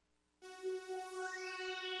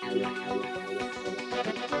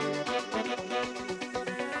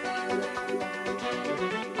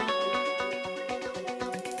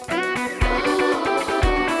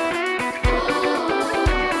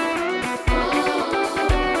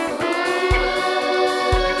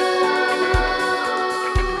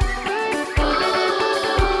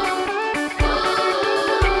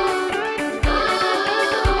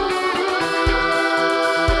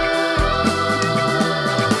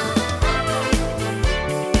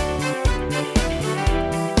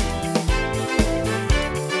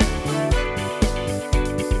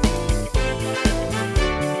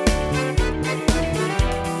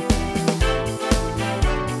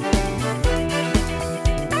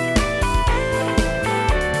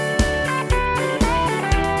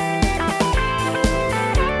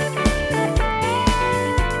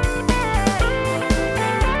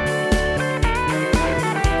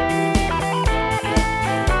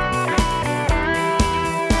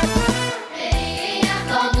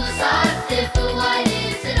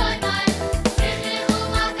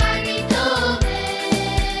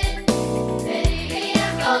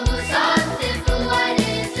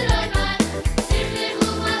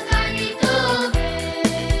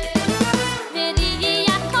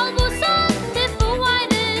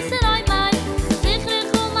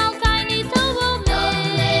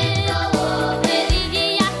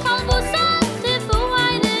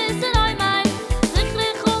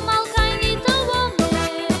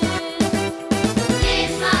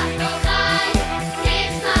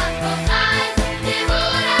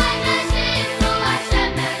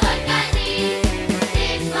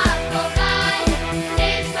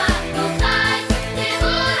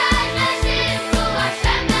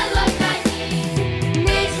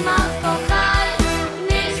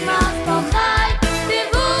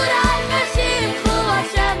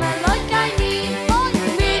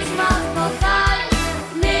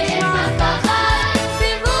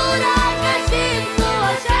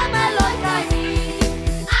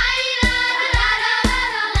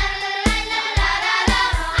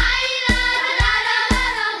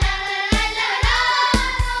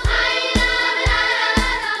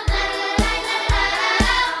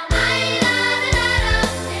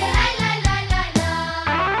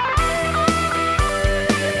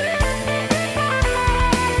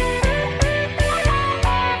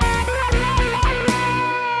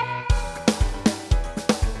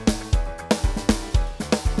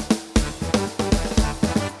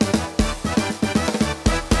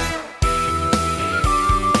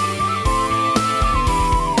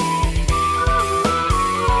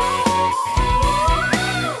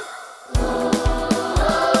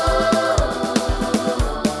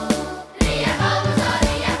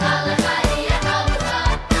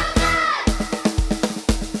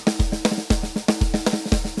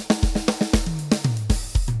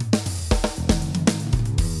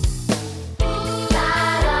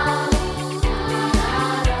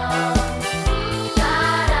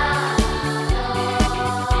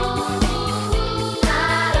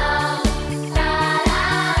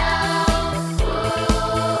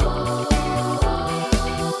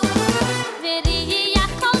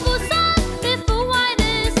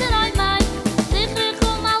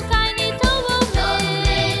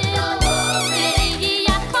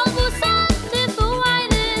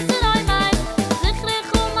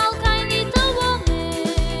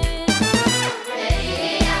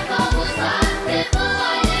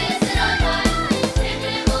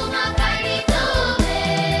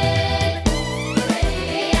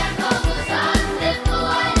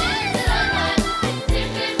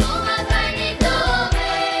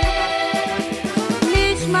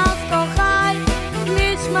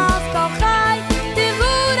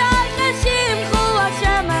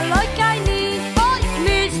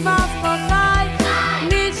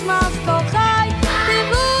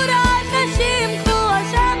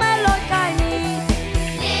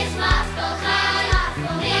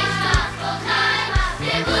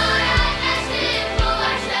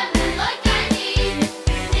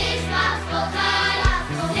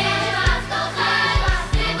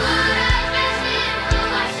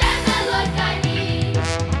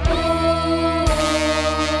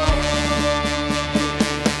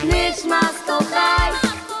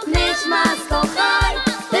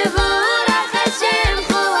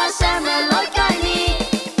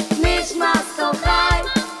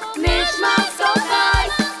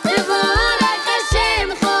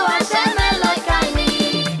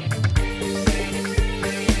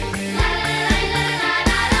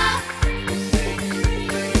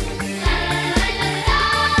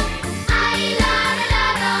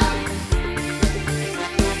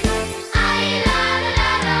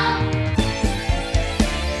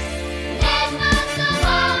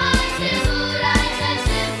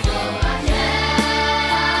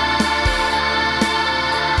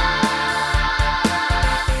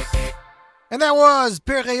 And that was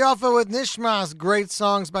Pirkei Yofa with Nishmas. Great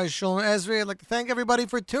songs by Shlomo Ezri. I'd like to thank everybody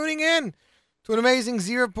for tuning in to an amazing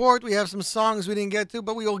Z Report. We have some songs we didn't get to,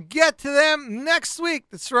 but we will get to them next week.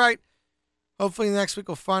 That's right. Hopefully next week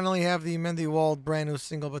we'll finally have the Mendy Wald brand new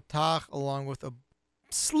single Batach, along with a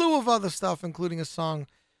slew of other stuff, including a song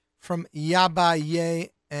from Yaba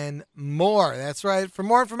Ye and more. That's right. For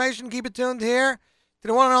more information, keep it tuned here to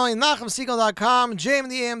the one and only NachumSegal.com,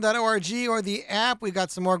 jmdam.org, or the app. We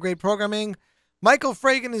got some more great programming. Michael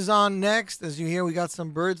Fragan is on next. As you hear, we got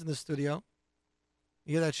some birds in the studio.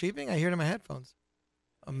 You hear that cheeping? I hear it in my headphones.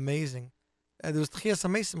 Amazing. There was Tchias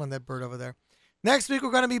HaMesim on that bird over there. Next week, we're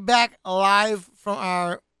going to be back live from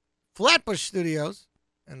our Flatbush studios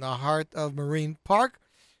in the heart of Marine Park.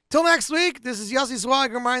 Till next week, this is Yossi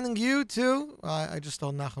Zweig reminding you to... I just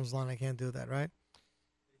stole Nachum's line. I can't do that, right?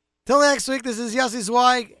 Till next week, this is Yossi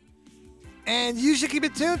Zweig. And you should keep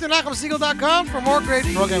it tuned to NachumSegal.com for more great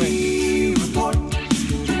programming.